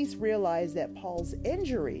 Police realized that Paul's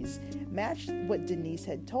injuries matched what Denise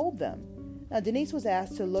had told them. Now, Denise was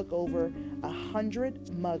asked to look over 100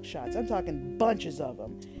 mugshots. I'm talking bunches of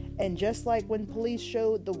them. And just like when police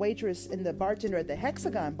showed the waitress and the bartender at the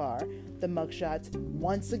Hexagon bar the mugshots,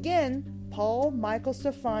 once again, Paul Michael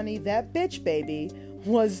Stefani, that bitch baby,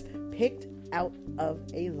 was picked out of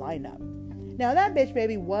a lineup. Now, that bitch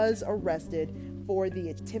baby was arrested for the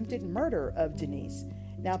attempted murder of Denise.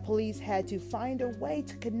 Now, police had to find a way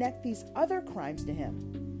to connect these other crimes to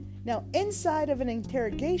him. Now, inside of an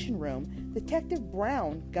interrogation room, Detective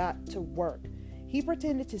Brown got to work. He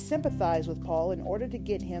pretended to sympathize with Paul in order to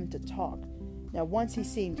get him to talk. Now, once he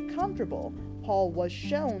seemed comfortable, Paul was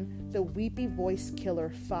shown the weepy voice killer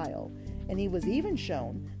file, and he was even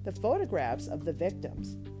shown the photographs of the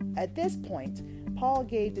victims. At this point, Paul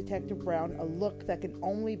gave Detective Brown a look that can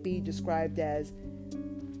only be described as,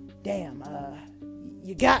 "Damn,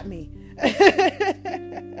 you got me."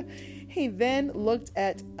 He then looked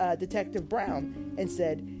at Detective Brown and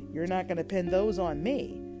said, "You're not going to pin those on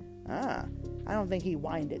me." I don't think he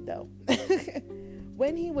winded though.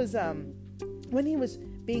 When he was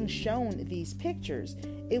being shown these pictures,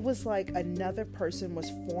 it was like another person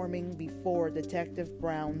was forming before Detective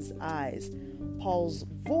Brown's eyes. Paul's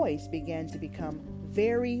voice began to become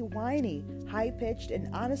very whiny, high-pitched, and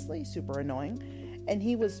honestly super annoying, and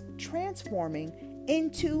he was transforming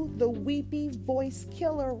into the weepy voice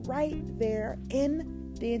killer right there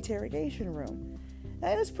in the interrogation room.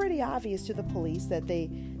 Now, it was pretty obvious to the police that they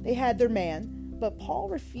had their man, but Paul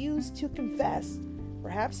refused to confess.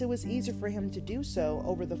 Perhaps it was easier for him to do so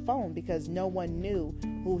over the phone because no one knew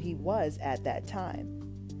who he was at that time.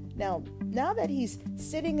 Now that he's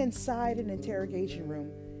sitting inside an interrogation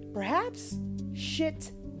room, perhaps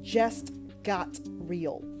shit just got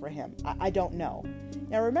real for him. I don't know.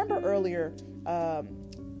 Now, remember earlier,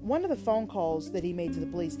 one of the phone calls that he made to the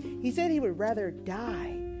police, he said he would rather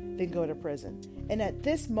die than go to prison. And at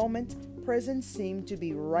this moment, prison seemed to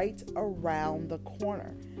be right around the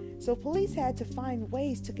corner. So police had to find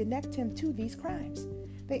ways to connect him to these crimes.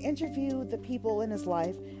 They interviewed the people in his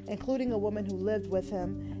life, including a woman who lived with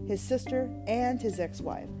him, his sister, and his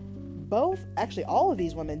ex-wife. All of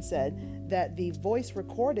these women said that the voice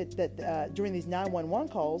recorded that during these 911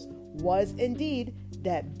 calls was indeed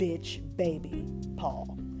that bitch baby,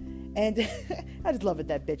 Paul. And I just love it,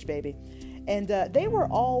 that bitch baby. And they were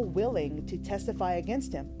all willing to testify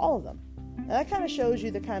against him, all of them. Now that kind of shows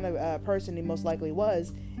you the kind of person he most likely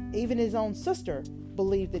was. Even his own sister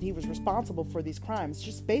believed that he was responsible for these crimes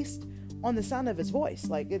just based on the sound of his voice.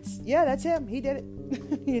 Like, that's him. He did it,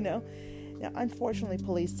 Now, unfortunately,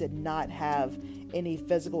 police did not have any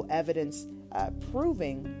physical evidence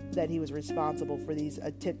proving that he was responsible for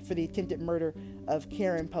the attempted murder of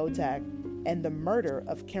Karen Potak and the murder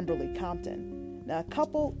of Kimberly Compton. Now,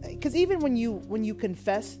 because even when you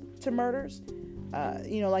confess to murders,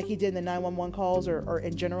 like he did in the 911 calls or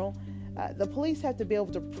in general, the police have to be able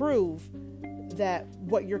to prove that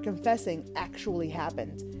what you're confessing actually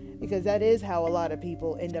happened, because that is how a lot of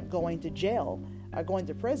people end up going to jail, going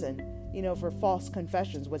to prison, for false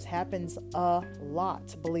confessions, which happens a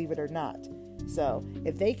lot, believe it or not. So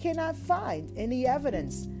if they cannot find any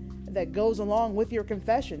evidence that goes along with your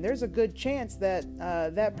confession, there's a good chance that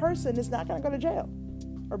that person is not going to go to jail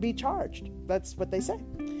or be charged. That's what they say.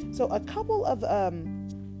 So a couple of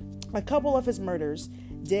his murders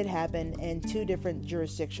did happen in 2 different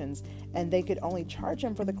jurisdictions, and they could only charge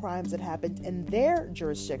him for the crimes that happened in their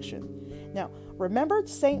jurisdiction. Now, remember,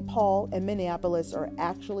 St. Paul and Minneapolis are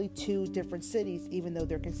actually 2 different cities, even though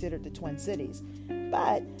they're considered the twin cities.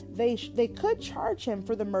 But they could charge him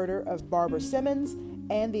for the murder of Barbara Simmons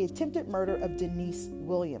and the attempted murder of Denise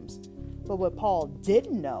Williams. But what Paul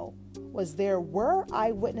didn't know was there were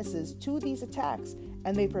eyewitnesses to these attacks,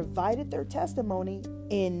 and they provided their testimony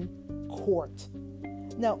in court.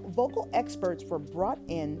 Now, vocal experts were brought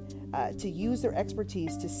in to use their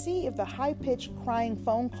expertise to see if the high-pitched crying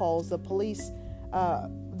phone calls the police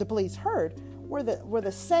heard were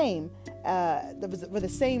the same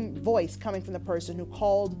voice coming from the person who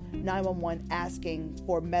called 911 asking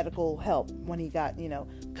for medical help when he got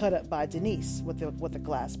cut up by Denise with a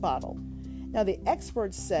glass bottle. Now, the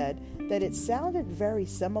experts said that it sounded very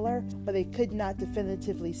similar, but they could not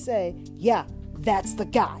definitively say, yeah, that's the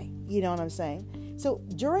guy. You know what I'm saying? So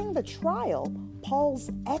during the trial,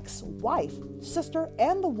 Paul's ex-wife, sister,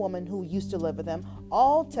 and the woman who used to live with him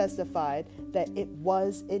all testified that it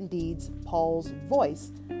was indeed Paul's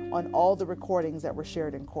voice on all the recordings that were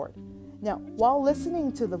shared in court. Now, while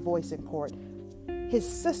listening to the voice in court, his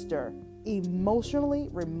sister emotionally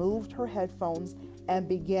removed her headphones and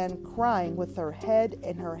began crying with her head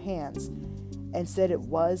in her hands and said it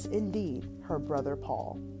was indeed her brother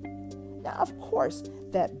Paul. Now, of course,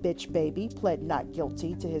 that bitch baby pled not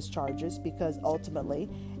guilty to his charges because ultimately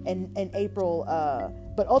in April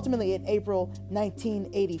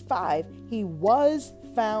 1985, he was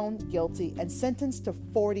found guilty and sentenced to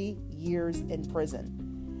 40 years in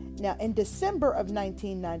prison. Now, in December of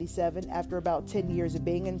 1997, after about 10 years of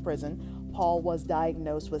being in prison, Paul was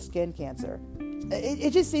diagnosed with skin cancer.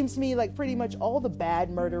 It just seems to me like pretty much all the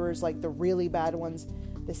bad murderers, like the really bad ones,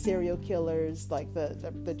 the serial killers, like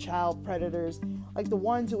the child predators, like the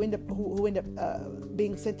ones who end up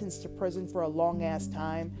being sentenced to prison for a long ass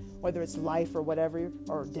time, whether it's life or whatever,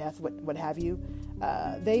 or death, what have you,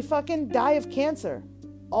 they fucking die of cancer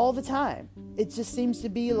all the time. It just seems to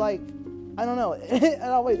be like, I don't know, it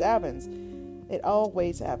always happens. It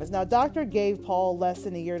always happens. Now, doctor gave Paul less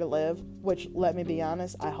than a year to live, which, let me be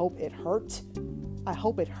honest, I hope it hurt. I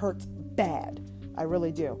hope it hurt bad. I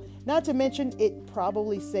really do. Not to mention, it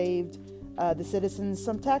probably saved the citizens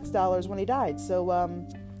some tax dollars when he died. So,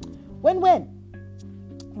 win-win.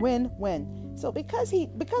 Win-win. So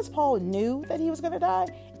because Paul knew that he was going to die,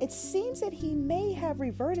 it seems that he may have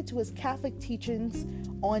reverted to his Catholic teachings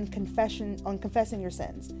on confessing your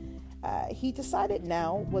sins. He decided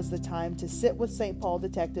now was the time to sit with St. Paul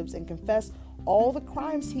detectives and confess all the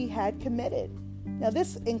crimes he had committed. Now,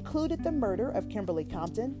 this included the murder of Kimberly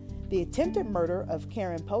Compton, the attempted murder of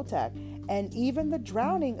Karen Potak, and even the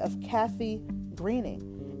drowning of Kathy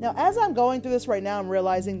Greening. Now, as I'm going through this right now, I'm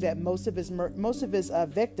realizing that most of his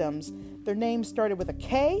victims, their names started with a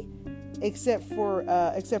K, except for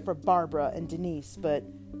Barbara and Denise. But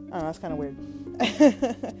I don't know, that's kind of weird.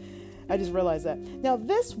 I just realized that. Now,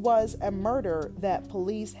 this was a murder that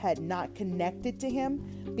police had not connected to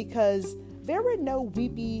him because there were no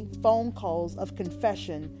weepy phone calls of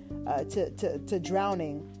confession to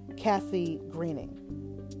drowning Kathy Greening.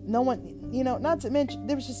 no one, not to mention,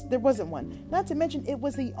 there wasn't one. Not to mention, it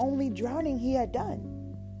was the only drowning he had done.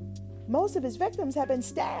 Most of his victims had been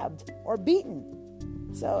stabbed or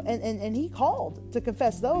beaten. So, and he called to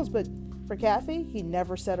confess those, but for Kathy, he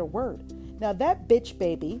never said a word. Now that bitch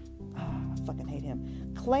baby, I fucking hate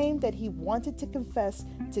him, claimed that he wanted to confess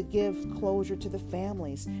to give closure to the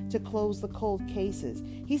families, to close the cold cases.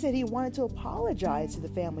 He said he wanted to apologize to the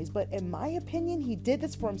families, but in my opinion, he did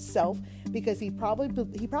this for himself because he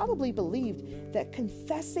probably believed that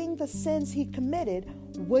confessing the sins he committed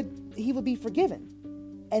he would be forgiven.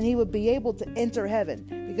 And he would be able to enter heaven.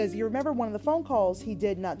 Because you remember one of the phone calls he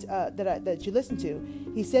did that you listened to.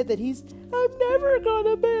 He said that I'm never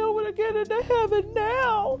gonna be able to get into heaven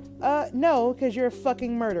now. No, because you're a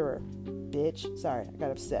fucking murderer, bitch. Sorry, I got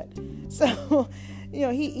upset. So,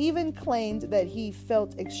 he even claimed that he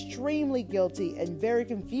felt extremely guilty and very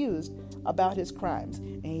confused about his crimes,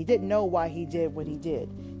 and he didn't know why he did what he did.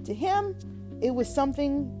 To him, it was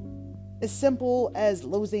something as simple as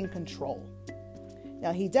losing control.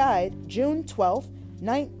 Now, he died June 12th,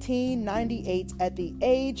 1998, at the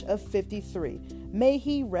age of 53. May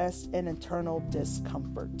he rest in eternal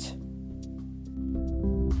discomfort.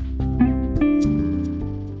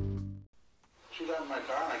 She got in my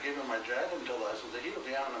car and I gave him my jacket until I said, he'll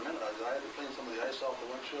be out in a minute. I had to clean some of the ice off the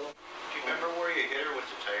windshield. Do you remember where you hit her with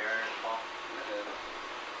the tire iron, Paul? I did.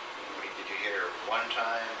 Did you hit her one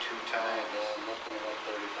time, two times? Yeah, must have been about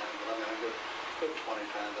 30 times, but I mean, a good 20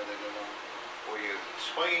 times I think it was. Were you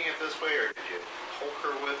swinging it this way, or did you poke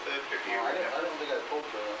her with it? Or do you No, I don't think I poked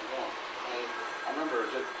her. No. I remember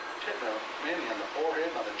just hitting her mainly on the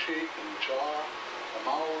forehead, on the cheek, and the jaw, the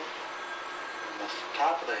mouth, and the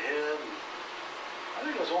top of the head. And I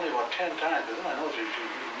think it was only about 10 times, because then I know you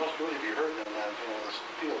must really be hurting in that, with a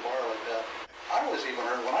steel bar like that. I was even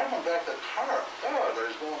hurt when I went back to the car. God, I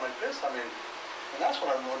was going like this. I mean, and that's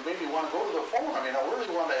what made me want to go to the phone. I mean, I really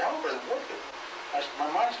wanted to help her.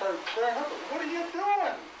 My mind started clearing up. What are you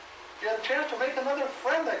doing? You had a chance to make another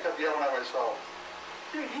friend, I kept yelling at myself.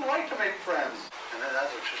 You like to make friends. And then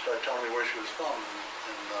that's when she started telling me where she was from,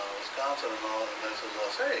 in Wisconsin and all. And I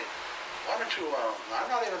said, hey, why don't you,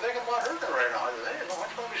 I'm not even thinking about hurting her right now. I said, hey, why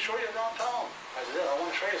don't you let me show you around town? I said, yeah, I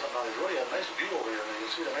want to show you something. There's really a nice view over here. And you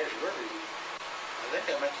can see the nice river. I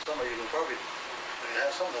think I mentioned somebody you can probably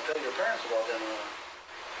have something to tell your parents about then.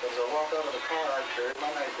 As I walked out of the car, I carried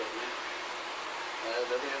my knife with me. I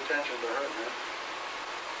had every intention to hurt her.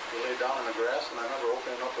 We lay down in the grass, and I remember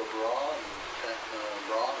opening up her bra and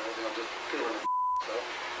everything, just peeling the stuff,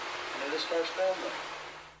 and they just started stabbing her.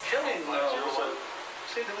 Killing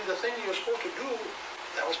seemed to be the thing you were supposed to do.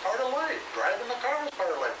 That was part of life. Driving the car was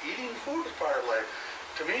part of life. Eating food was part of life.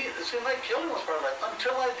 To me, it seemed like killing was part of life.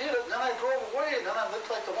 Until I did it, and then I drove away, and then I looked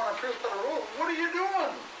like the one on Pierce Better Road. What are you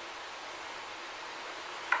doing?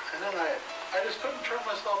 And then I just couldn't turn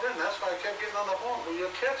myself in. That's why I kept getting on the phone. Will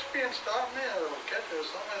you catch me and stop me, or catch me or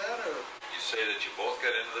something like that? Or... You say that you both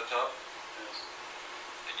got into the tub? Yes.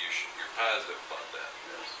 And you're positive about that?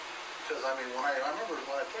 Yes. Because, I mean, when I remember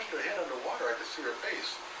when I pushed her head underwater, I could see her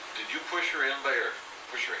face. Did you push her in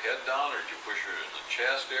push her head down, or did you push her in the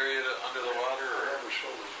chest area under the water? Or I held her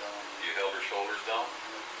shoulders down. You held her shoulders down?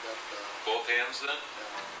 Both hands then?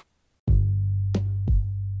 Yeah.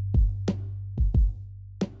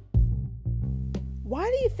 Why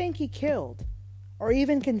do you think he killed or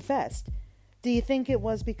even confessed? Do you think it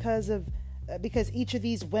was because each of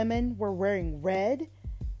these women were wearing red?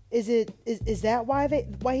 Is that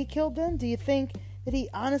why he killed them? Do you think that he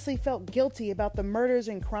honestly felt guilty about the murders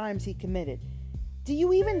and crimes he committed? Do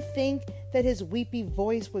you even think that his weepy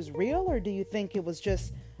voice was real, or do you think it was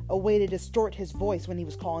just a way to distort his voice when he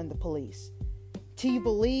was calling the police? Do you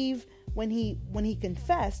believe when he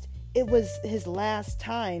confessed it was his last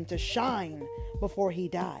time to shine before he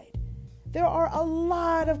died? There are a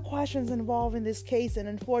lot of questions involved in this case, and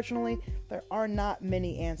unfortunately, there are not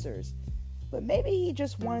many answers. But maybe he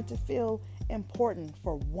just wanted to feel important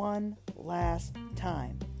for one last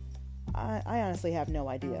time. I honestly have no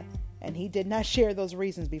idea, and he did not share those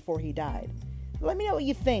reasons before he died. Let me know what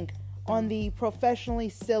you think on the Professionally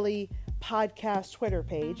Silly podcast Twitter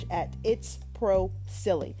page at It's Pro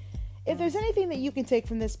Silly. If there's anything that you can take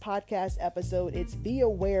from this podcast episode, it's be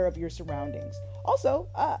aware of your surroundings. Also,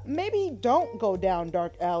 maybe don't go down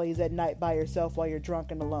dark alleys at night by yourself while you're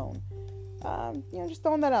drunk and alone. Just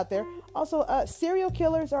throwing that out there. Also, serial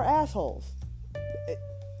killers are assholes.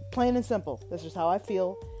 Plain and simple. That's just how I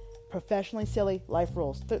feel. Professionally silly, life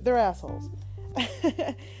rules. They're assholes.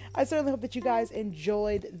 I certainly hope that you guys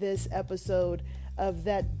enjoyed this episode of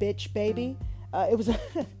That Bitch Baby. It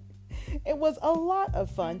was a lot of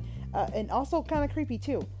fun. And also kind of creepy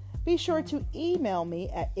too. Be sure to email me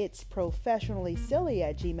at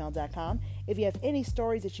itsprofessionallysilly@gmail.com. If you have any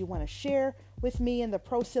stories that you want to share with me and the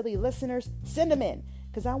Pro Silly listeners, send them in,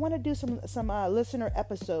 because I want to do some listener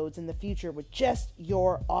episodes in the future with just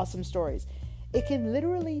your awesome stories. It can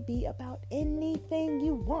literally be about anything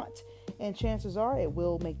you want, and chances are it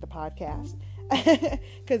will make the podcast,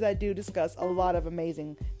 because I do discuss a lot of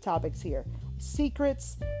amazing topics here.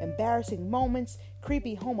 Secrets, embarrassing moments,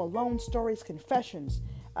 creepy Home Alone stories, confessions,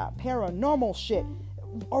 paranormal shit,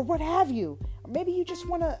 or what have you. Maybe you just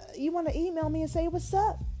want to email me and say, what's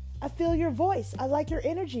up? I feel your voice. I like your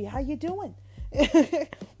energy. How you doing?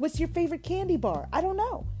 What's your favorite candy bar? I don't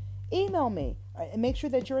know. Email me, and make sure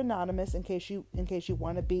that you're anonymous in case you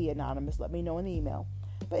want to be anonymous. Let me know in the email.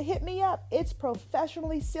 But hit me up. It's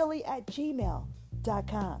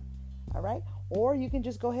professionallysilly@gmail.com. All right? Or you can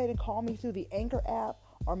just go ahead and call me through the Anchor app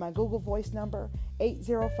or my Google Voice number,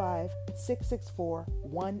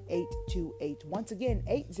 805-664-1828. Once again,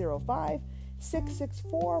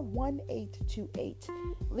 805-664-1828.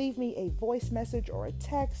 Leave me a voice message or a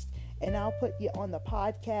text, and I'll put you on the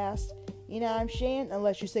podcast. You know what I'm saying?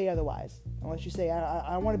 Unless you say otherwise. Unless you say,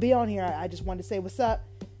 I don't want to be on here. I just want to say what's up.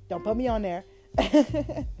 Don't put me on there.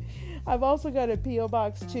 I've also got a P.O.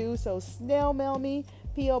 Box 2, so snail mail me.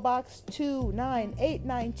 P.O. Box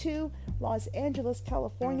 29892, Los Angeles,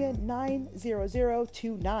 California,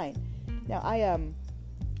 90029. Now, I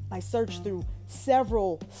searched through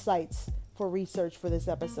several sites for research for this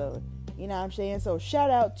episode. You know what I'm saying? So shout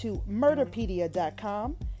out to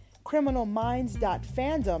Murderpedia.com,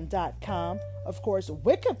 criminalminds.fandom.com, of course,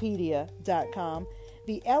 Wikipedia.com,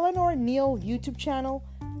 the Eleanor Neal YouTube channel,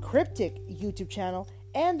 Cryptic YouTube channel,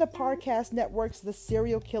 and the Parcast Network's The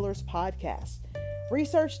Serial Killers Podcast.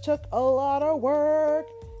 Research took a lot of work.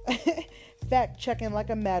 Fact checking like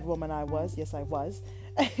a madwoman I was. Yes, I was.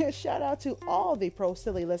 Shout out to all the Pro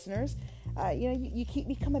Silly listeners. You keep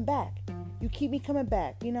me coming back. You keep me coming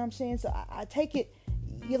back. You know what I'm saying? So I take it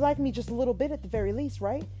you like me just a little bit at the very least,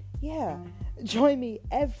 right? Yeah. Join me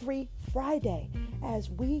every Friday as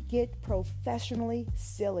we get professionally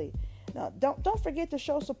silly. Now, don't forget to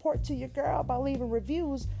show support to your girl by leaving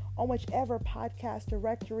reviews on whichever podcast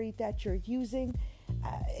directory that you're using.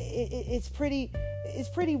 It's pretty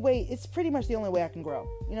much the only way I can grow.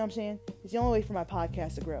 You know what I'm saying? It's the only way for my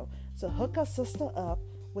podcast to grow. So hook a sister up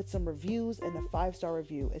with some reviews and a 5-star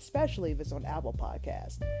review, especially if it's on Apple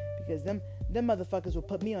Podcasts, because them motherfuckers will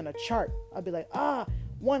put me on a chart. I'll be like,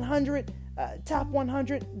 100 top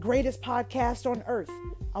 100 greatest podcast on earth.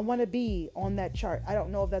 I want to be on that chart. I don't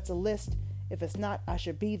know if that's a list. If it's not, I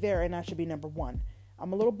should be there, and I should be number 1.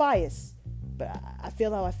 I'm a little biased, but I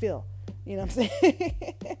feel how I feel. You know what I'm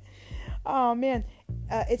saying? Oh, man.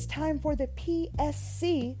 It's time for the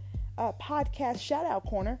PSC podcast shout-out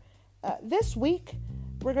corner. This week,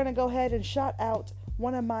 we're going to go ahead and shout out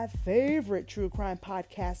one of my favorite true crime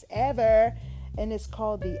podcasts ever, and it's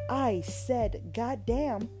called the I Said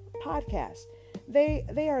Goddamn podcast.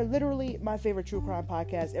 They are literally my favorite true crime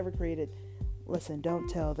podcast ever created. Listen, don't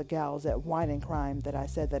tell the gals at Wine and Crime that I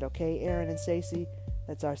said that, okay, Aaron and Stacy?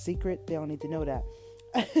 That's our secret. They don't need to know that.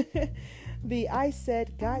 The I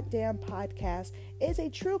Said Goddamn podcast is a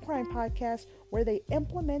true crime podcast where they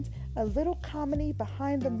implement a little comedy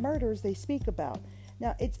behind the murders they speak about.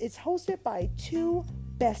 Now, it's hosted by two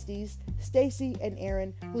besties, Stacy and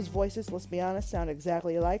Aaron, whose voices, let's be honest, sound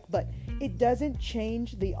exactly alike, but it doesn't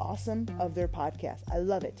change the awesome of their podcast. I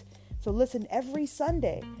love it. So listen every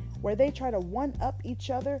Sunday where they try to one-up each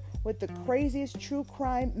other with the craziest true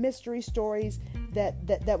crime mystery stories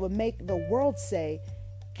that would make the world say,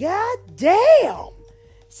 God damn!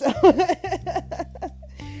 So,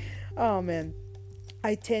 oh man,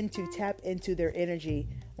 I tend to tap into their energy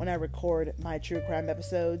when I record my true crime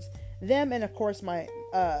episodes. Them and of course my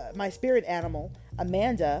spirit animal,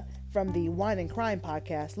 Amanda, from the Wine and Crime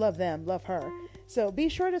podcast. Love them, love her. So be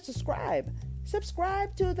sure to subscribe.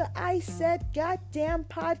 Subscribe to the I Said Goddamn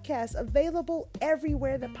podcast, available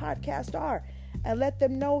everywhere the podcasts are. And let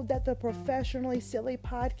them know that the Professionally Silly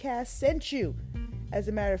podcast sent you. As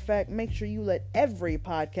a matter of fact, make sure you let every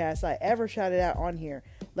podcast I ever shouted out on here,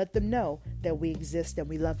 let them know that we exist and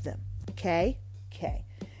we love them. Okay? Okay.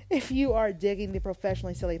 If you are digging the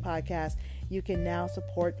Professionally Silly podcast, you can now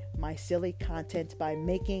support my silly content by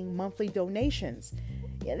making monthly donations.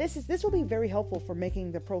 Yeah, this will be very helpful for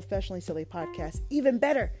making the Professionally Silly podcast even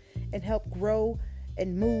better and help grow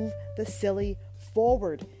and move the silly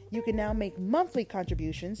forward. You can now make monthly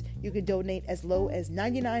contributions. You can donate as low as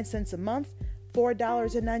 99 cents a month,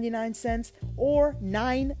 $4.99, or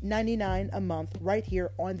 $9.99 a month right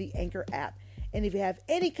here on the Anchor app. And if you have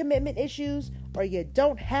any commitment issues or you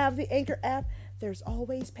don't have the Anchor app, there's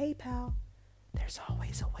always PayPal. There's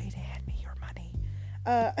always a way to hand me your money.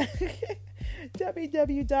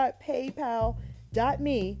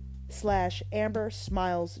 www.paypal.me/Amber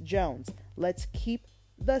Smiles Jones. Let's keep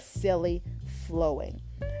the silly flowing.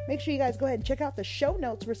 Make sure you guys go ahead and check out the show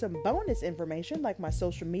notes for some bonus information like my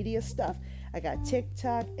social media stuff. I got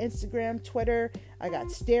TikTok, Instagram, Twitter. I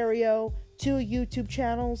got Stereo, 2 YouTube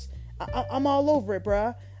channels. I'm all over it,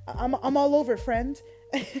 bruh. I'm all over it, friend.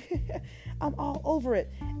 I'm all over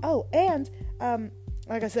it. Oh, and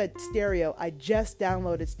like I said, Stereo. I just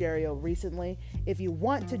downloaded Stereo recently. If you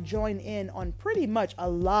want to join in on pretty much a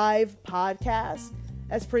live podcast,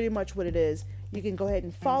 that's pretty much what it is. You can go ahead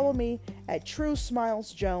and follow me at True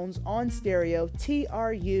Smiles Jones on Stereo,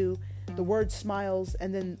 TRU, the word Smiles,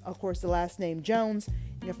 and then, of course, the last name Jones.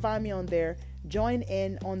 You can find me on there. Join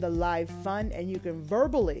in on the live fun, and you can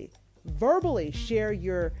verbally share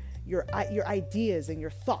your ideas and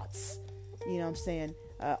your thoughts, you know what I'm saying,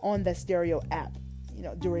 on the Stereo app, you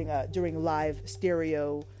know, during live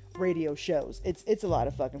Stereo radio shows. It's a lot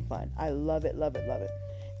of fucking fun. I love it, love it, love it.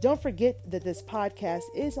 Don't forget that this podcast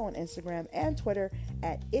is on Instagram and Twitter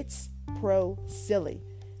at It's Pro Silly.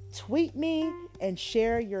 Tweet me and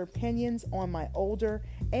share your opinions on my older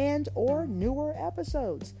and or newer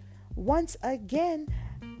episodes. Once again,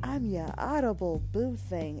 I'm your audible boo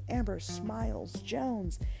thing, Amber Smiles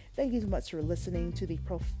Jones. Thank you so much for listening to the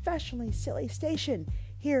Professionally Silly Station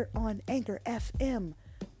here on Anchor FM,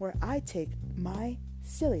 where I take my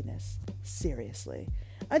silliness seriously.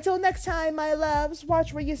 Until next time, my loves,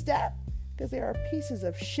 watch where you step, because there are pieces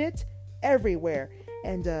of shit everywhere.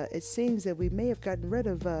 And it seems that we may have gotten rid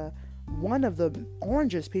of one of the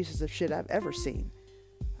orangest pieces of shit I've ever seen.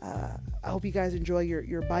 I hope you guys enjoy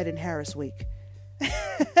your Biden-Harris week.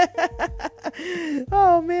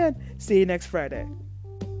 Oh, man. See you next Friday.